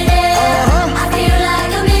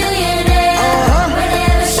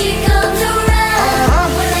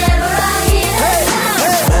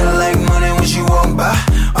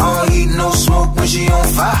 She on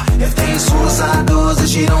fire. If they ain't suicide doors, then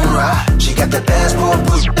she don't ride. She got that passport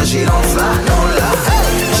push, that she don't fly. No lie.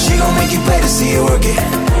 She gon' make you pay to see you work it.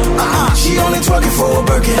 She only twerking for a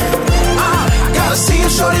Birkin. Gotta see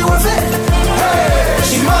if shorty worth it. Hey,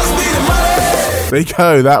 she must be the money. There you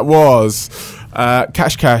go. That was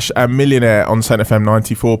Cash Cash and Millionaire on Saint FM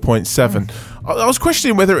 94.7. I was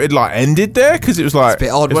questioning whether it had ended there, because it was like it's a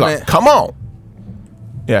bit odd, wasn't it? Come on.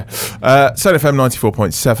 Yeah. Saint FM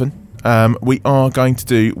 94.7. We are going to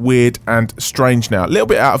do Weird and Strange now. A little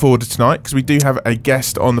bit out of order tonight, because we do have a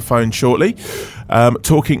guest on the phone shortly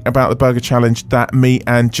talking about the Burger Challenge that me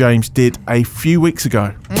and James did a few weeks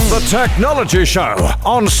ago. The Technology Show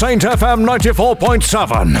on Saint FM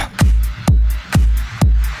 94.7.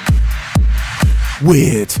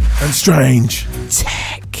 Weird and Strange.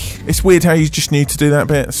 Tech. It's weird how you just need to do that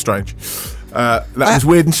bit. It's strange. That was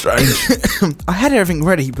Weird and Strange. I had everything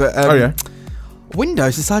ready, but... oh, yeah?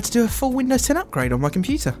 Windows decided to do a full Windows 10 upgrade on my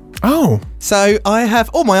computer. Oh. So I have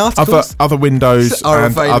all my articles. Other Windows are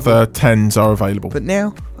and available. other 10s are available. But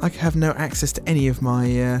now I have no access to any of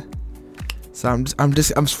my... so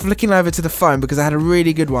I'm flicking over to the phone because I had a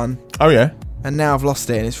really good one. Oh, yeah? And now I've lost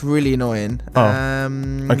it, and it's really annoying. Oh. I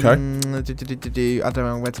Okay. don't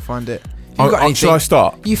know where to find it. Shall I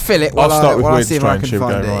start? You fill it I'll while start with I Weird see if and I can Strange.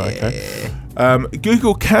 find it. Right, okay.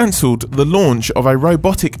 Google cancelled the launch of a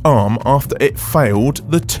robotic arm after it failed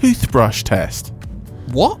the toothbrush test.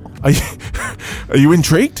 What? Are you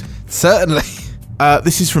intrigued? Certainly.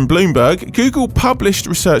 This is from Bloomberg. Google published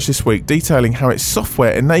research this week detailing how its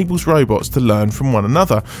software enables robots to learn from one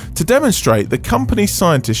another. To demonstrate, the company's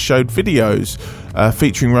scientists showed videos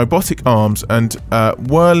featuring robotic arms and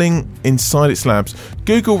whirling inside its labs.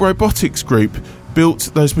 Google Robotics Group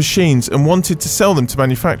built those machines and wanted to sell them to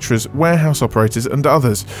manufacturers, warehouse operators and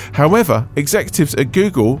others. However, executives at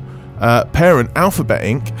Google, parent Alphabet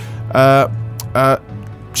Inc.,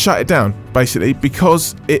 shut it down, basically,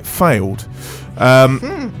 because it failed.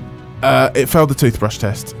 It failed the toothbrush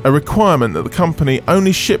test, a requirement that the company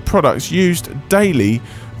only ship products used daily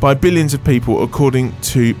by billions of people, according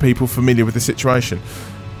to people familiar with the situation.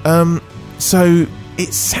 So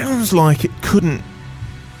it sounds like it couldn't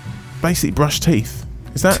basically brush teeth.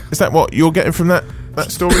 Is that what you're getting from that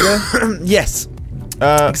story there? Yes.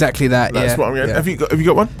 Exactly that. That's what I'm going. Have you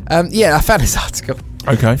got one? Yeah, I found this article.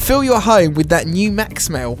 Okay. Fill your home with that new Mac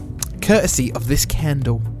smell, courtesy of this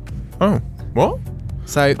candle. Oh, what?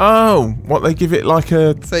 So. Oh, what they give it like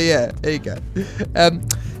a. So yeah, there you go.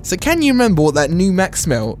 So can you remember what that new Mac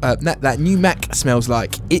smell? That new Mac smells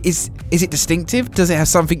like? Is it distinctive? Does it have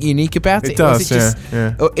something unique about it? It does.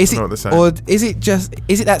 Or is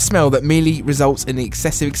it that smell that merely results in the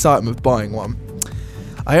excessive excitement of buying one?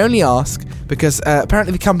 I only ask because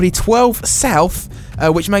apparently the company 12 South,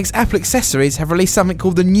 which makes Apple accessories, have released something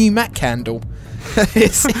called the new Mac candle.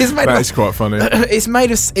 It's made that is quite funny. It's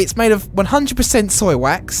made of 100% soy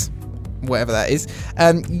wax, whatever that is.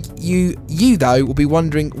 You though will be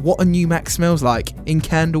wondering what a new Mac smells like in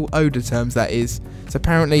candle odour terms. That is. So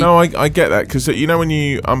apparently, no, I get that because you know when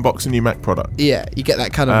you unbox a new Mac product, yeah, you get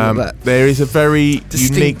that kind of there is a very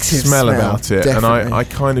unique smell about it, definitely. And I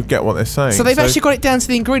kind of get what they're saying. So they've actually got it down to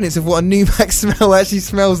the ingredients of what a new Mac smell actually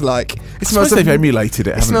smells like. I suppose they've emulated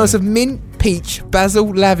it. It smells of mint, peach, basil,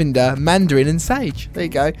 lavender, mandarin, and sage. There you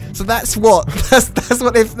go. So that's what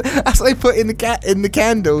they put in the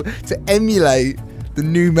candle to emulate the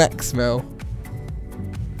new Mac smell.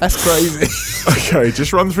 That's crazy. Okay,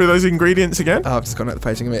 just run through those ingredients again. Oh, I've just gone out the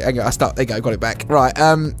page. There you go, got it back. Right.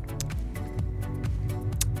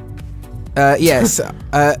 Yes.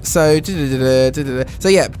 So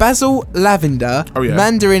yeah, basil, lavender,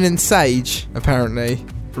 mandarin, and sage. Apparently.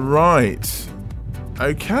 Right.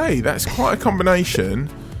 Okay, that's quite a combination,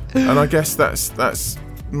 and I guess that's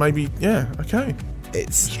maybe okay.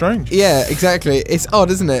 It's strange. Yeah, exactly. It's odd,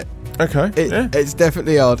 isn't it? Okay. It's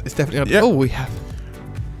definitely odd. It's definitely odd. Yeah. Oh, we have.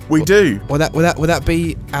 We do. Will that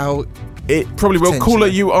be our? It probably will. Caller,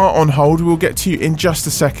 you are on hold. We'll get to you in just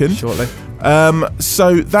a second. Shortly.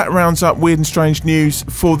 So that rounds up Weird and Strange News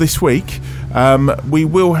for this week. We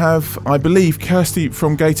will have, I believe, Kirsty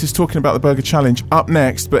from Gators talking about the Burger Challenge up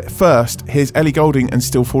next. But first, here's Ellie Goulding and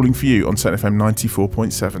Still Falling For You on Saint FM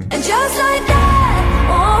 94.7. And just like that,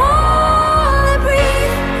 all I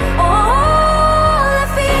breathe, all I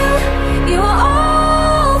feel, you are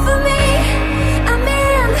all for me. I'm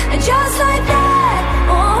in, and just like that,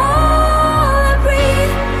 all I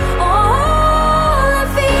breathe, all I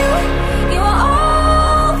feel, you are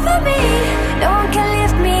all for me. No one can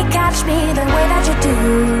lift me, catch me the way that you do.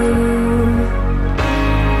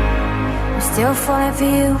 I'm still falling for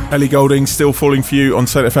you. Ellie Goulding, Still Falling For You on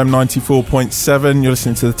Saint FM 94.7. You're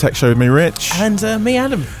listening to the Tech Show with me, Rich. And me,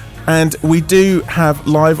 Adam. And we do have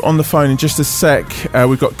live on the phone in just a sec.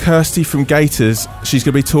 We've got Kirsty from Gators. She's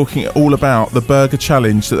going to be talking all about the Burger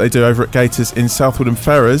Challenge that they do over at Gators in Southwood and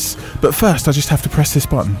Ferrers. But first, I just have to press this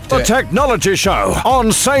button. The Technology Show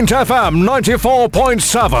on Saint FM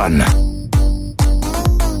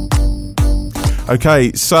 94.7.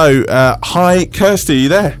 Okay, so hi, Kirsty, are you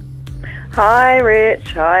there? Hi,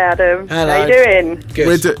 Rich. Hi, Adam. Hello. How you doing?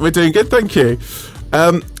 Good. We're doing good, thank you.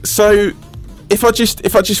 So if I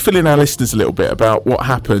just fill in our listeners a little bit about what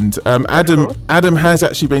happened, Adam has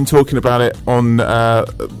actually been talking about it on a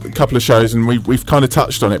couple of shows, and we've kind of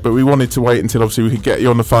touched on it, but we wanted to wait until obviously we could get you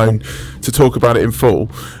on the phone to talk about it in full.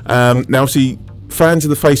 Now, obviously, fans of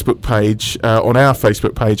the Facebook page, on our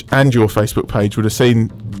Facebook page and your Facebook page, would have seen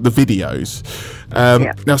the videos.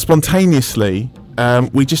 Now, spontaneously,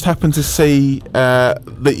 we just happened to see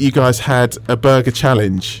that you guys had a burger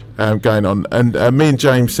challenge going on, and me and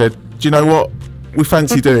James said, "Do you know what? We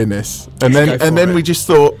fancy doing this." And then we just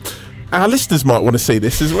thought our listeners might want to see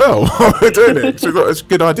this as well. We're doing it, so we thought it's a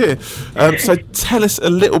good idea. So tell us a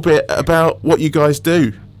little bit about what you guys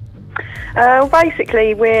do.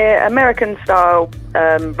 Basically, we're American-style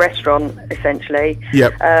restaurant, essentially.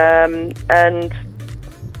 Yep. And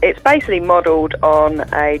it's basically modelled on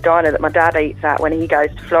a diner that my dad eats at when he goes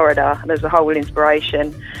to Florida, and there's a whole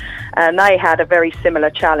inspiration. And they had a very similar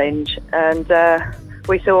challenge, and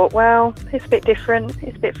we thought, well, it's a bit different,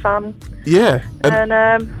 it's a bit fun. Yeah.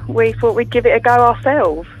 And we thought we'd give it a go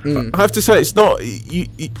ourselves. I have to say, it's not,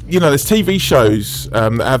 you know, there's TV shows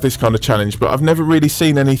that have this kind of challenge, but I've never really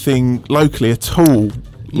seen anything locally at all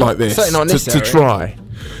like this to try.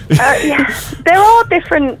 Yeah,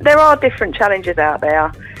 there are different challenges out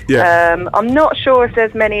there. Yeah. I'm not sure if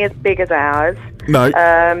there's many as big as ours. No.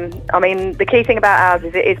 I mean, the key thing about ours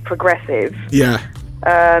is it is progressive. Yeah.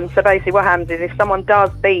 So basically what happens is if someone does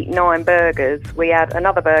beat 9 burgers, we add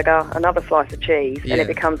another burger, another slice of cheese, and it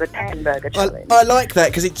becomes a 10-burger challenge. I like that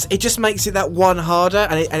because it just makes it that one harder,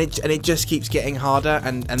 and it just keeps getting harder,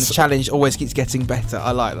 and the challenge always keeps getting better.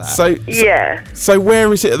 I like that. So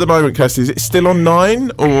where is it at the moment, Kirsty? Is it still on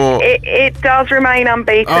 9 or? It does remain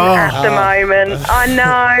unbeaten at the moment. I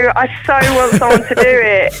know. I so want someone to do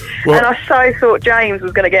it, and I so thought James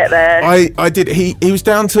was going to get there. I did. He was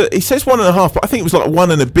down to. He says 1.5, but I think it was like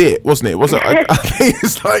 1 and a bit, wasn't it? Was it? I think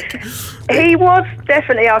it's like. He was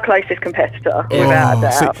definitely our closest competitor, without a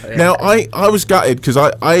doubt. See, now I was gutted because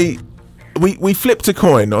we flipped a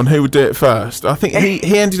coin on who would do it first. I think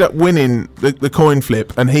he ended up winning the coin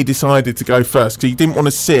flip, and he decided to go first because he didn't want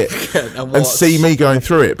to sit and see me going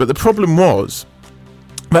through it. But the problem was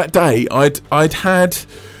that day I'd had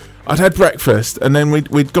breakfast, and then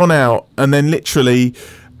we'd gone out, and then literally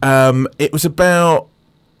it was about.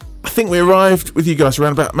 I think we arrived with you guys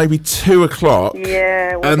around about maybe 2 o'clock.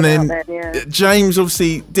 Yeah, and then James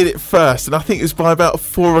obviously did it first, and I think it was by about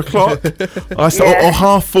 4 o'clock. I started, or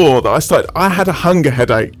 3:30 that I started. I had a hunger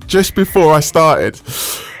headache just before I started.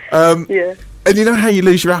 And you know how you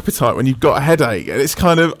lose your appetite when you've got a headache, and it's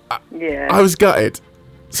kind of. I was gutted.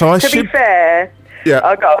 So to be fair,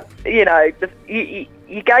 I got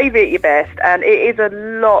you gave it your best, and it is a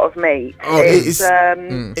lot of meat. Oh, it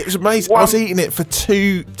was amazing. I was eating it for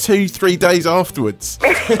 3 days afterwards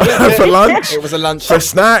for lunch. It was a lunch for a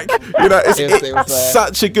snack. You know, it's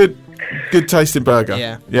such a good tasting burger.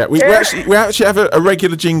 Yeah. We actually have a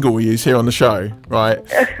regular jingle we use here on the show, right?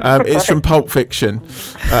 It's from Pulp Fiction.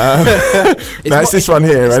 That's this one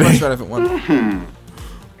here. It's Ready? a much relevant one.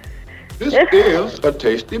 This is a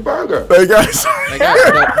tasty burger. There you go.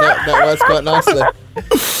 That works quite nicely.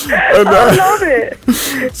 I love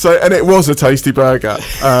it. So, and it was a tasty burger.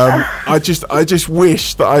 I just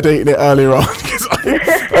wish that I'd eaten it earlier on, because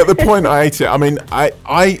at the point I ate it, I mean,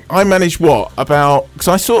 I managed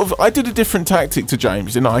because I did a different tactic to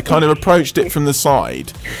James, and I kind of approached it from the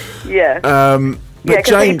side. Yeah. But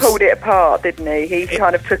because he pulled it apart, didn't he? He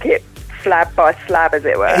kind of took it slab by slab, as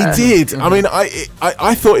it were. He did. Mm-hmm. I mean,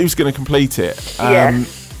 I thought he was going to complete it.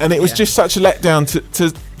 And it was just such a letdown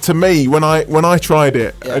to me when I tried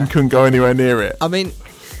it and couldn't go anywhere near it. I mean,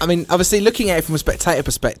 obviously, looking at it from a spectator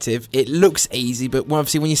perspective, it looks easy, but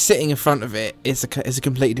obviously, when you're sitting in front of it, it's a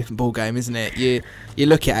completely different ball game, isn't it? You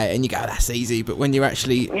look at it and you go, "That's easy," but when you're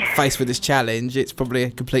actually faced with this challenge, it's probably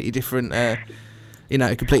a completely different,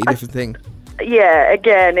 different thing. Yeah,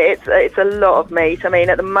 again, it's a lot of meat. I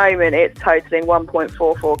mean, at the moment, it's totaling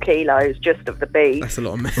 1.44 kilos just of the beef. That's a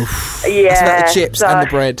lot of meat. Yeah, that's about the chips and the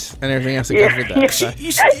bread and everything else that goes with that.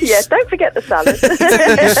 Yeah, don't forget the salad.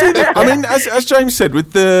 I mean, as James said,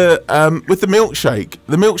 with the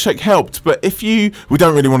milkshake helped. But we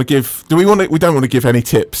don't really want to give. We don't want to give any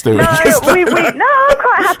tips, do we? No, I'm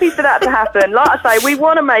quite happy for that to happen. Like I say, we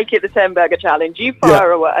want to make it the 10-burger challenge. You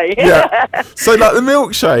fire away. Yeah. So, like the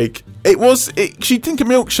milkshake. You'd think a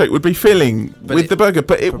milkshake would be filling with the burger,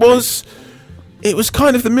 but it was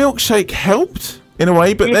kind of, the milkshake helped in a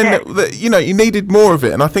way, but then you needed more of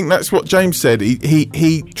it, and I think that's what James said.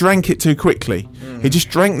 He drank it too quickly. He just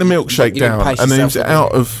drank the milkshake down, and then he was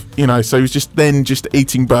out of so he was just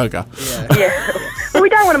eating burger. Yeah. Well, we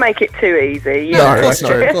don't want to make it too easy. No, that's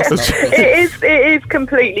true. It is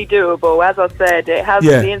completely doable. As I said, it has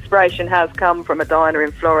the inspiration has come from a diner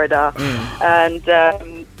in Florida, and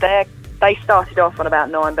they started off on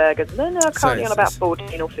about 9 burgers, and they're now currently on about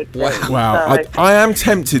 14 or 15. Wow. So, I am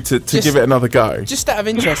tempted to give it another go. Just out of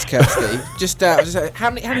interest, Kirsty, how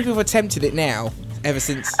many people have attempted it now? Ever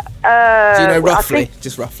since? Do you know roughly?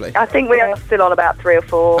 Just roughly. I think we are still on about 3 or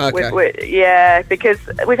 4. Okay. Because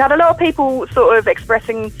we've had a lot of people sort of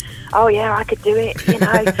expressing, "Oh yeah, I could do it,"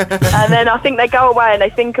 and then I think they go away and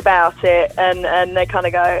they think about it, and they kind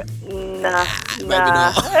of go, "Nah,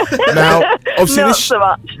 Now, obviously, not so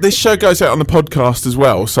much." This show goes out on the podcast as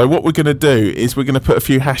well. So what we're going to do is we're going to put a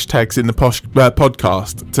few hashtags in the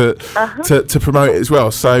podcast to promote it as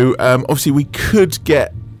well. So obviously, we could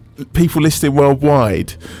get people listening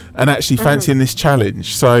worldwide and actually fancying this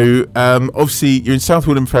challenge. So obviously you're in South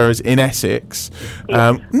Woodham-Ferrers in Essex,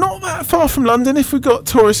 not that far from London if we've got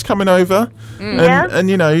tourists coming over and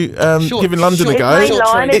giving London a go.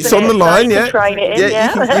 It's on the line. You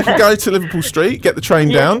can go to Liverpool Street, get the train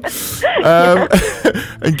down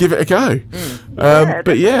and give it a go.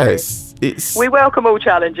 But it's we welcome all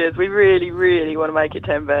challenges. We really, really want to make it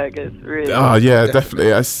 10 burgers. Really. Oh yeah, definitely.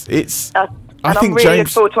 It's And I'm really looking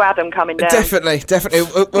forward to Adam coming down. Definitely.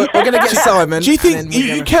 We're going to get Simon. Do you think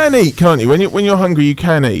you can eat, can't you? When you're hungry, you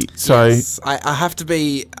can eat. So yes, I have to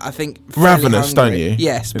be, I think, ravenous, hungry. don't you?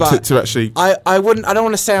 Yes, but to actually, I wouldn't. I don't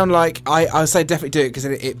want to sound like I would say definitely do it because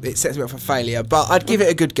it sets me up for failure. But I'd give it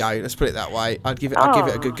a good go. Let's put it that way. I'd give it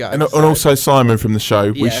a good go. And also Simon from the show.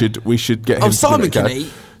 Yeah. We should get him. Oh, Simon can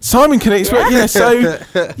eat. Simon can eat as well. Yeah, so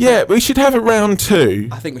yeah, we should have a round 2.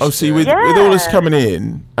 I think we should. Obviously, with all us coming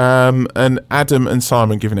in, and Adam and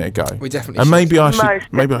Simon giving it a go. We definitely. And should.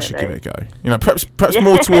 maybe I should give it a go. You know, perhaps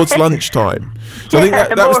more towards lunchtime. So I think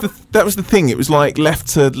that was the thing. It was like left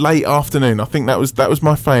to late afternoon. I think that was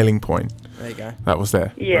my failing point. There you go. That was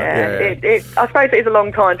there. Yeah. I suppose it is a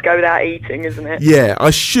long time to go without eating, isn't it? Yeah, I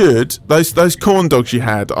should. Those corn dogs you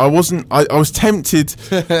had, I wasn't. I was tempted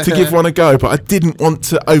to give one a go, but I didn't want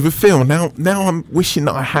to overfill. Now I'm wishing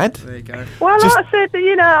that I had. There you go. Well, like I said,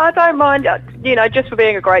 I don't mind. Just for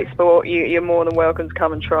being a great sport, you're more than welcome to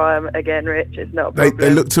come and try them again, Rich. It's not a problem. They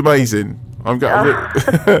looked amazing. I'm going.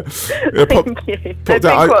 Thank you. They've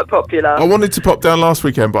been quite popular. I wanted to pop down last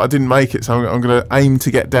weekend, but I didn't make it, so I'm going to aim to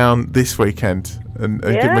get down this weekend and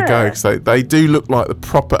give them a go because they do look like the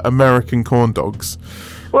proper American corn dogs.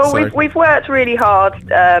 Well, we've worked really hard.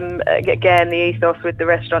 Again, the ethos with the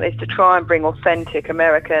restaurant is to try and bring authentic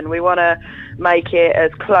American. We want to make it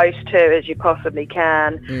as close to as you possibly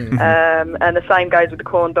can. Mm-hmm. And the same goes with the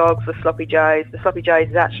corn dogs, the sloppy joes. The sloppy joes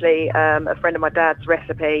is actually a friend of my dad's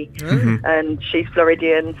recipe, and she's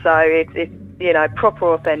Floridian, so it's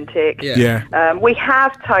proper authentic. Yeah. We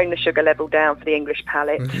have toned the sugar level down for the English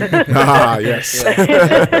palate. Yes.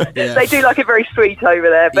 They do like it very sweet over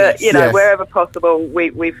there, but wherever possible,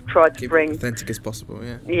 we've tried to bring authentic as possible.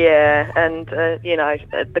 Yeah. Yeah, and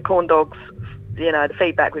the corn dogs. The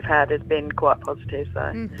feedback we've had has been quite positive.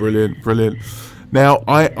 So brilliant. Now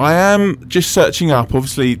I am just searching up,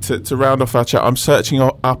 obviously to round off our chat. I'm searching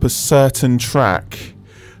up a certain track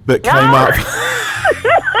that came up.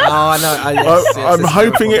 Oh, no. I'm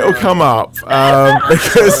hoping it'll come up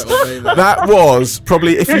because that was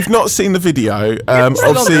probably, if you've not seen the video,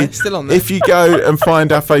 obviously, still on there. If you go and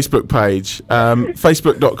find our Facebook page,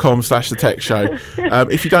 facebook.com/The Tech Show,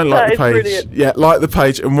 if you don't like the page, like the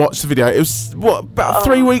page and watch the video. It was, about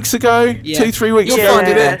 3 weeks ago? 2-3 weeks ago? You'll find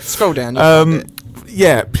it. Scroll down.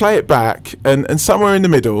 Play it back, and somewhere in the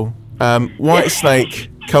middle, White Snake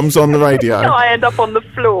comes on the radio. I end up on the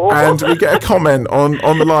floor. And we get a comment on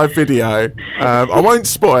the live video. I won't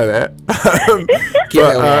spoil it.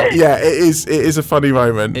 It is a funny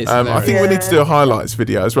moment. I think we need to do a highlights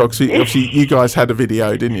video as well, because obviously you guys had a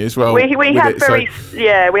video, didn't you, as well? We had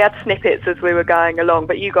we had snippets as we were going along,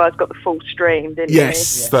 but you guys got the full stream, didn't you?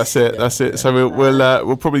 Yes, that's it. So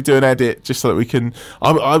we'll probably do an edit just so that we can.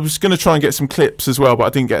 I was going to try and get some clips as well, but I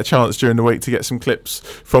didn't get a chance during the week to get some clips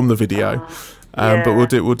from the video. But we'll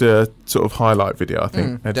do a sort of highlight video, I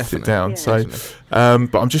think, edit it down. So,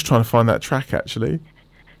 but I'm just trying to find that track actually. Is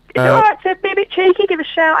it alright to be a bit cheeky, give a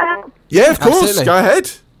shout out? Yeah, of course. Absolutely. Go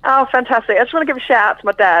ahead. Oh, fantastic. I just want to give a shout out to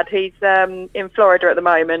my dad. He's in Florida at the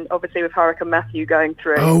moment, obviously with Hurricane Matthew going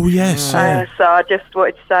through. Oh, yes. So I just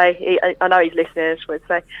wanted to say, I know he's listening, I just wanted to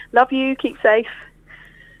say, love you, keep safe.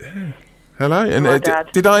 Hello, and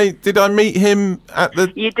did I meet him at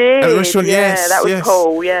the? You did. At the restaurant? Yeah, yes, that was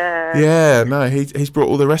cool. Yeah. Yeah, no, he's brought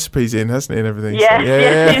all the recipes in, hasn't he, and everything. Yes,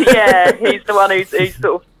 so, yeah. He's the one who's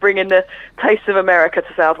sort of bringing the taste of America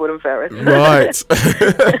to Southwood and Ferris. Right,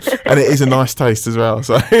 and it is a nice taste as well.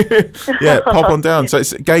 So pop on down. So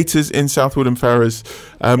it's Gators in Southwood and Ferris.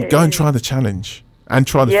 Go and try the challenge and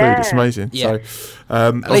try the food. It's amazing. Yeah. So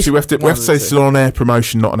obviously we have to say this is an on-air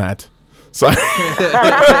promotion, not an ad. So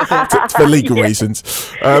for legal reasons.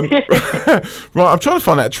 Right, I'm trying to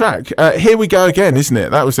find that track. Here we go again, isn't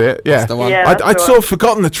it? That was it. Yeah. I'd sort of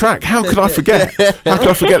forgotten the track. How could I forget? How could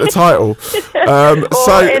I forget the title?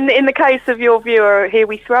 So in the case of your viewer, here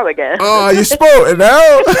we throw again. Oh, you spoiled it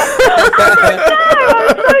now.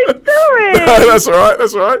 I'm so sorry. No,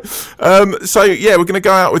 that's all right. So we're going to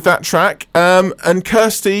go out with that track. And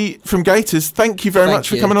Kirsty from Gators, thank you very much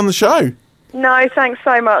for coming on the show. No, thanks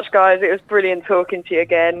so much, guys. It was brilliant talking to you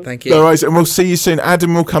again. Thank you. All right, and we'll see you soon.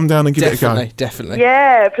 Adam will come down and give it a go. Definitely.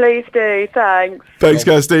 Yeah, please do. Thanks. Thanks,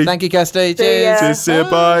 Kirsty. Thank you, Kirsty. Cheers. See you.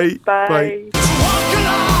 Bye. Bye.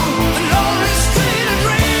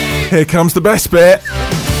 Here comes the best bit.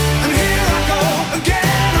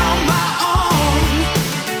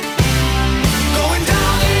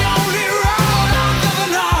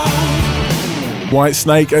 White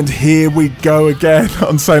Snake, and here we go again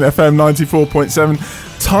on Saint FM 94.7.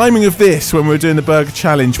 Timing of this when we were doing the burger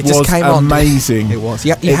challenge was amazing. It was.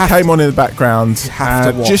 It came on in the background. You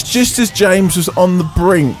have to watch. Just as James was on the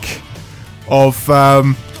brink of,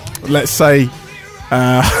 let's say,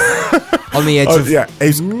 on the edge of... Yeah,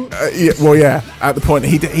 at the point,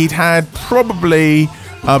 he'd had probably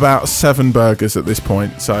about 7 burgers at this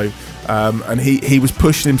point, so, and he was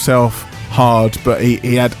pushing himself hard, but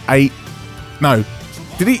he had 8, no,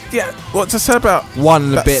 did he, yeah, what's I say about... 1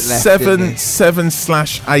 and a bit left,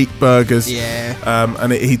 7/8 burgers, yeah,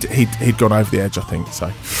 and he'd gone over the edge, I think,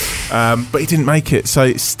 so, but he didn't make it,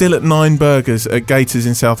 so still at 9 burgers at Gators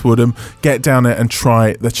in South Woodham. Get down there and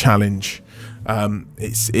try the challenge.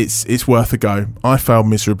 It's worth a go. I failed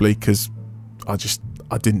miserably because I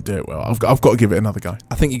didn't do it well. I've got to give it another go.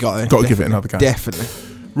 I think you got to give it another go. Definitely.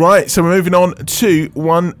 Right, so we're moving on to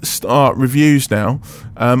 1-star reviews now.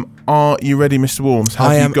 Are you ready, Mr. Warms?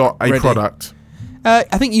 Have you got a product? I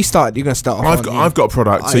think you started. You're going to start off. I've got a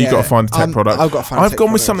product, so you've got to find a tech product. I've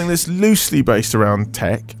gone with something that's loosely based around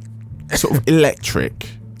tech, sort of electric.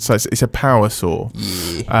 So it's a power saw.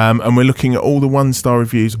 Yeah. And we're looking at all the 1-star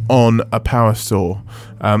reviews on a power saw.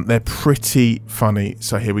 They're pretty funny.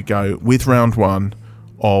 So here we go with round 1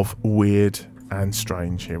 of Weird and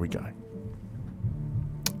Strange. Here we go.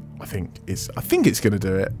 I think it's going to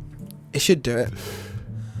do it. It should do it.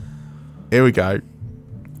 Here we go.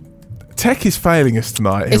 Tech is failing us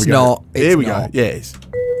tonight. Here It's we go. not. It's Here we not. go. Yeah, it is.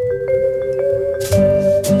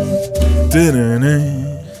 Da-na-na.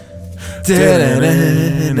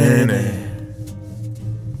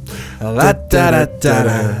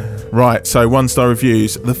 Right, so 1-star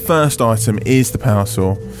reviews. The first item is the power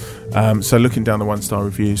saw. So looking down the 1-star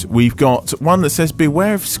reviews, we've got one that says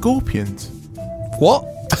beware of scorpions. What?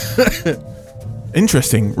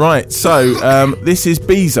 Interesting. Right, so this is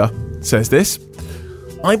Beezer says this.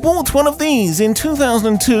 I bought one of these in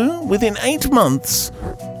 2002. Within 8 months,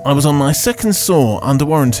 I was on my second saw under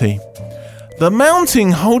warranty. The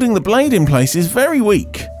mounting holding the blade in place is very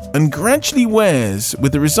weak and gradually wears,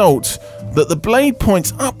 with the result that the blade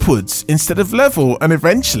points upwards instead of level, and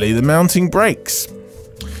eventually the mounting breaks.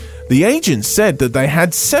 The agent said that they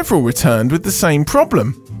had several returned with the same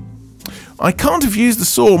problem. I can't have used the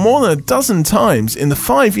saw more than a dozen times in the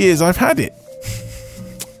 5 years I've had it.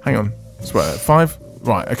 Hang on. 5?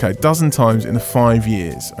 Right, okay. Dozen times in the 5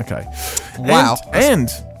 years. Okay. Wow. And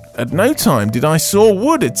at no time did I saw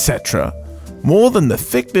wood, etc., more than the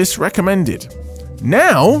thickness recommended.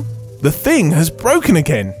 Now, the thing has broken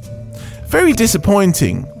again. Very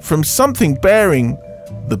disappointing from something bearing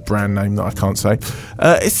the brand name that I can't say,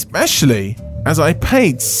 especially as I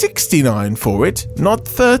paid $69 for it, not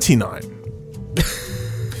 $39.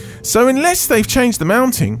 So unless they've changed the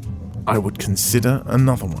mounting, I would consider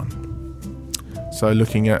another one. So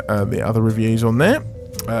looking at the other reviews on there,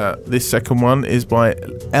 this second one is by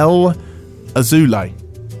El Azule.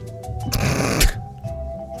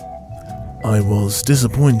 I was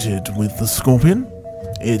disappointed with the Scorpion.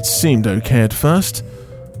 It seemed okay at first,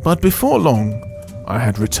 but before long, I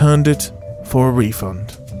had returned it for a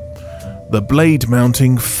refund. The blade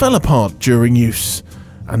mounting fell apart during use,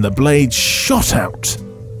 and the blade shot out.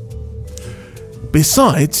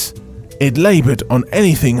 Besides, it laboured on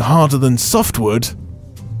anything harder than softwood,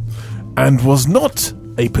 and was not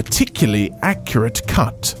a particularly accurate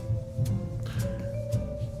cut.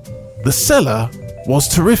 The seller was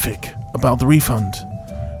terrific about the refund.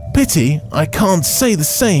 Pity I can't say the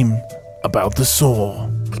same about the saw.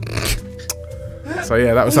 So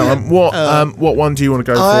yeah, that was that one. What one do you want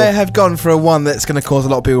to go for? I have gone for a one that's going to cause a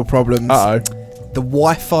lot of people problems. Uh-oh. The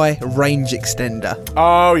Wi-Fi range extender.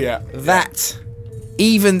 Oh yeah. That,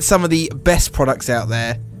 even some of the best products out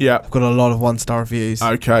there, yeah, I've got a lot of 1-star reviews.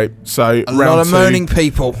 Okay, so a lot of moaning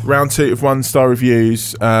people. Round 2 of 1-star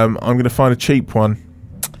reviews. I'm going to find a cheap one.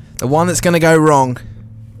 The one that's going to go wrong.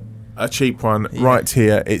 A cheap one right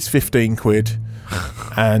here. It's 15 quid.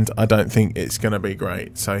 And I don't think it's going to be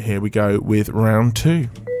great. So here we go with round 2.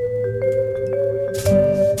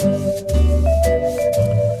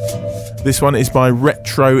 This one is by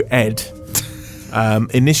Retro Ed.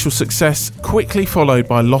 Initial success quickly followed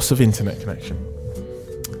by loss of internet connection.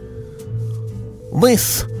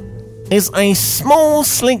 This is a small,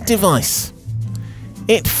 sleek device.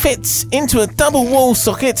 It fits into a double wall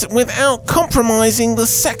socket without compromising the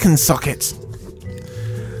second socket.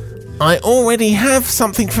 I already have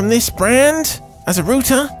something from this brand as a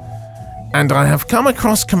router, and I have come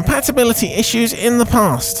across compatibility issues in the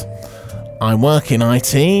past. I work in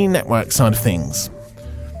IT, network side of things.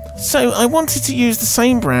 So I wanted to use the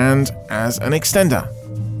same brand as an extender.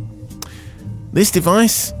 This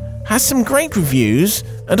device has some great reviews,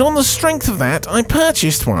 and on the strength of that, I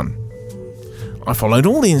purchased one. I followed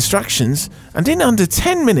all the instructions, and in under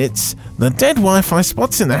 10 minutes, the dead Wi-Fi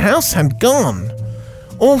spots in the house had gone.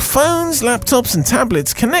 All phones, laptops and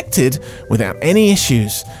tablets connected without any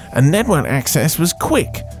issues, and network access was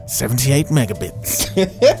quick, 78 megabits.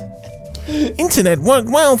 Internet worked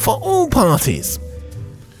well for all parties.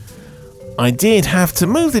 I did have to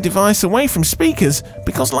move the device away from speakers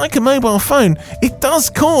because, like a mobile phone, it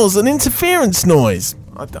does cause an interference noise.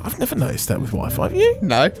 I've never noticed that with Wi-Fi. Have you?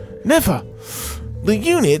 No. Never. The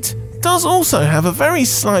unit does also have a very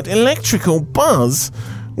slight electrical buzz,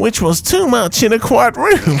 which was too much in a quiet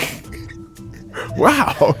room.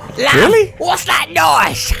 Wow. Really? What's that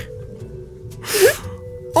noise?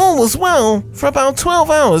 All was well for about 12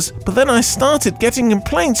 hours, but then I started getting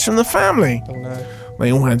complaints from the family. Oh no.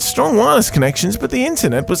 They all had strong wireless connections, but the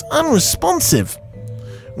internet was unresponsive.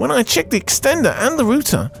 When I checked the extender and the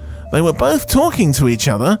router, they were both talking to each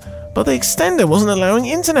other, but the extender wasn't allowing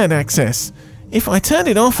internet access. If I turned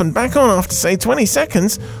it off and back on after, say, 20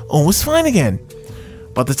 seconds, all was fine again.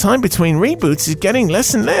 But the time between reboots is getting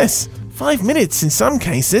less and less, 5 minutes in some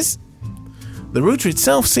cases. The router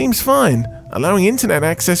itself seems fine, allowing internet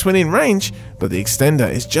access when in range, but the extender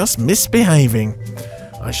is just misbehaving.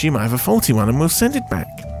 I assume I have a faulty one and we'll send it back.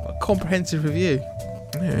 A comprehensive review.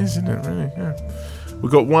 Yeah, isn't it really? Yeah.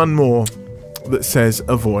 We've got one more that says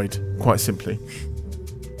avoid, quite simply.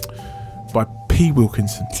 By P.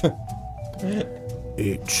 Wilkinson.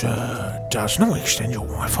 It does not extend your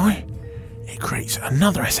Wi-Fi. It creates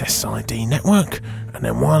another SSID network and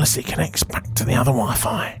then wirelessly connects back to the other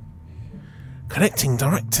Wi-Fi. Connecting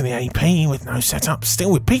direct to the AP with no setup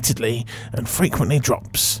still repeatedly and frequently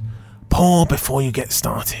drops. Poor before you get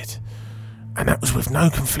started. And that was with no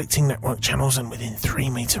conflicting network channels and within 3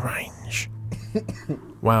 meter range.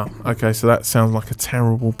 Wow, okay, so that sounds like a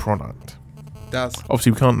terrible product. Does.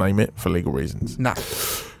 Obviously we can't name it for legal reasons. Nah.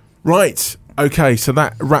 Right, okay, so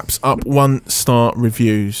that wraps up 1-star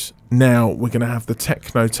reviews. Now we're going to have the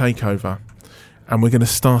techno takeover, and we're going to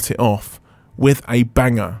start it off with a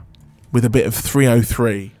banger, with a bit of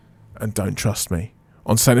 303 and Don't Trust Me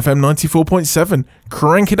on Saint FM 94.7.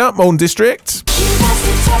 Crank it up, Malden District. She wants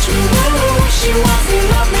to touch me, woo. She wants to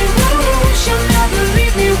love me, woo. She'll never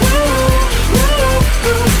leave me, woo.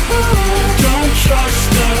 Don't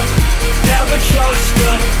trust her, never trust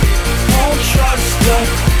her. Won't trust her,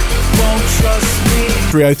 won't trust me.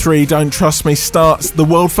 303 Don't Trust Me starts the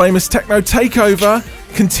world famous techno takeover.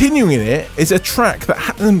 Continuing it is a track that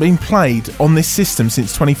hasn't been played on this system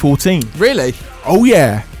since 2014. Really? Oh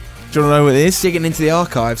yeah. Do you want to know what it is? Digging into the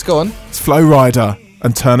archives. Go on. It's Flow Rider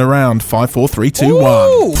and Turn Around. 5, 4, 3, 2, 1.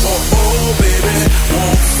 Oh, baby,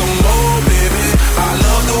 want some more, baby. I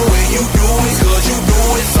love the way you do it, 'cause you do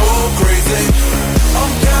it so crazy.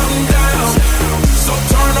 I'm counting down, so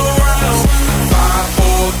turn around. 5,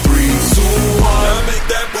 4, 3, 2, 1. Now make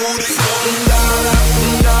that booty go da-da,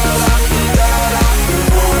 da-da, da-da, da-da,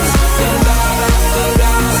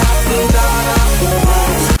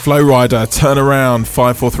 da-da. Flow Rider, Turn Around,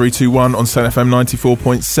 5, 4, 3, 2, 1 on Saint FM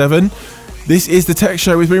 94.7. This is the Tech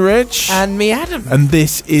Show with me, Rich. And me, Adam. And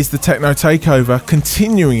this is the Techno Takeover,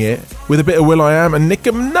 continuing it with a bit of Will.i.am and Nicki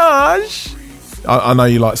Minaj. I know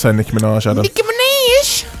you like saying Nicki Minaj, Adam. Nicki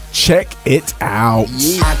Minaj. Check it out.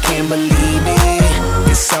 Yeah. I can't believe it,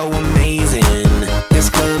 it's so amazing. This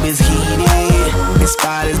club is heated, this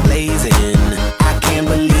spot is blazing. I can't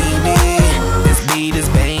believe it, this beat is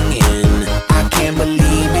banging. I can't believe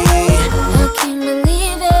it, I can't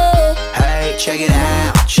believe it. hey, check it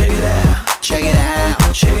out, check it out. Check it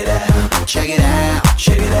out, check it out, check it out,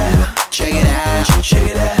 check it out, check it out, check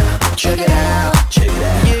it out, check it out, check it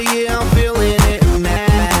out. Yeah, yeah, I'm feeling it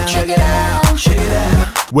now. Check it out, check it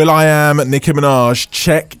out. Will.i.am, Nicki Minaj,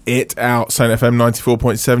 check it out. Saint FM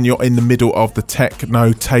 94.7, you're in the middle of the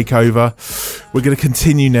Techno Takeover. We're going to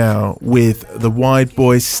continue now with the Wide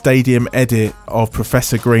Boys Stadium edit of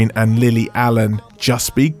Professor Green and Lily Allen,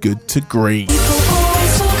 Just Be Good to Green. People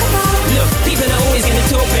always talk about Look, people are always gonna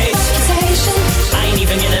talk, babe. reputation. I ain't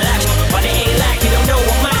even gonna lie, but they ain't like you don't know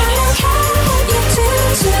what mine I don't is.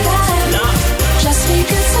 care what you do to them. Nah, Just be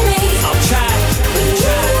good to me. I'll try.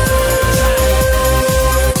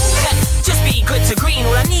 Just be good to Green.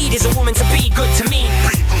 All I need is a woman to be good to me.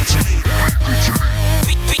 Be good to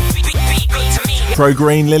me. Pro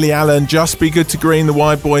Green, Lily Allen, Just Be Good to Green, the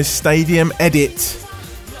Wide Boys Stadium edit.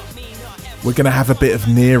 We're going to have a bit of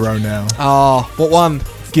Nero now. Oh, what one?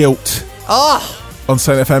 Guilt. Oh. On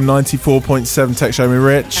Saint FM 94.7, Tech Show Me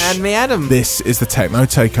Rich. And me, Adam. This is the Techno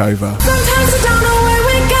Takeover. Sometimes I don't know where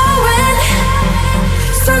we're going.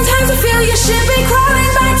 Sometimes I feel you should be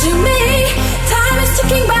crawling back to me. Time is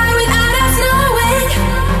ticking by without us knowing.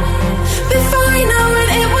 Before you know it,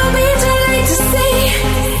 it will be too late to see.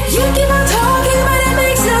 You keep on talking, but it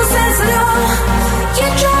makes no sense at all. You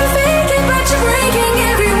try to fake it, but you're breaking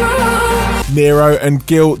every Nero and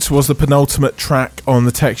Guilt was the penultimate track on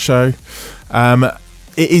the Tech Show.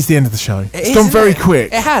 It is the end of the show. It's gone very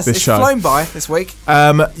quick. It has. It's flown by this week.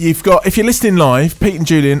 You've got, if you're listening live, Pete and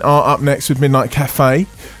Julian are up next with Midnight Cafe.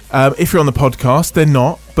 If you're on the podcast, they're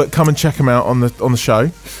not, but come and check them out on the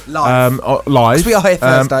show live. Live. 'Cause we are here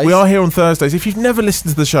Thursdays. We are here on Thursdays. If you've never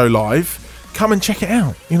listened to the show live, come and check it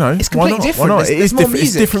out. You know, it's completely different. Why not? It is different.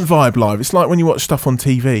 It's music. different vibe live. It's like when you watch stuff on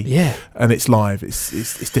TV. Yeah. And it's live. It's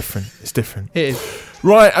different. It's different. It is.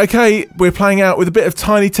 Right. Okay. We're playing out with a bit of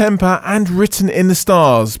Tiny Temper and Written in the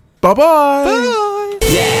Stars. Bye bye. Bye.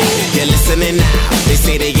 Yeah, you're listening now. They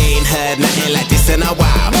say they ain't heard nothing like this in a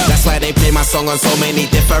while. That's why they play my song on so many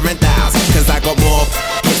different dials. Cause I got more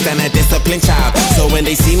hits than a disciplined child. So when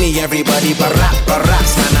they see me, everybody barack.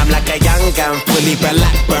 Man, I'm like a young gun, fully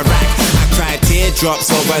barack. I cry teardrops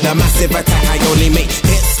over the massive attack. I only make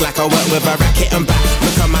hits like I work with a racket and back.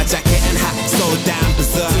 Look at my jacket and hat, so damn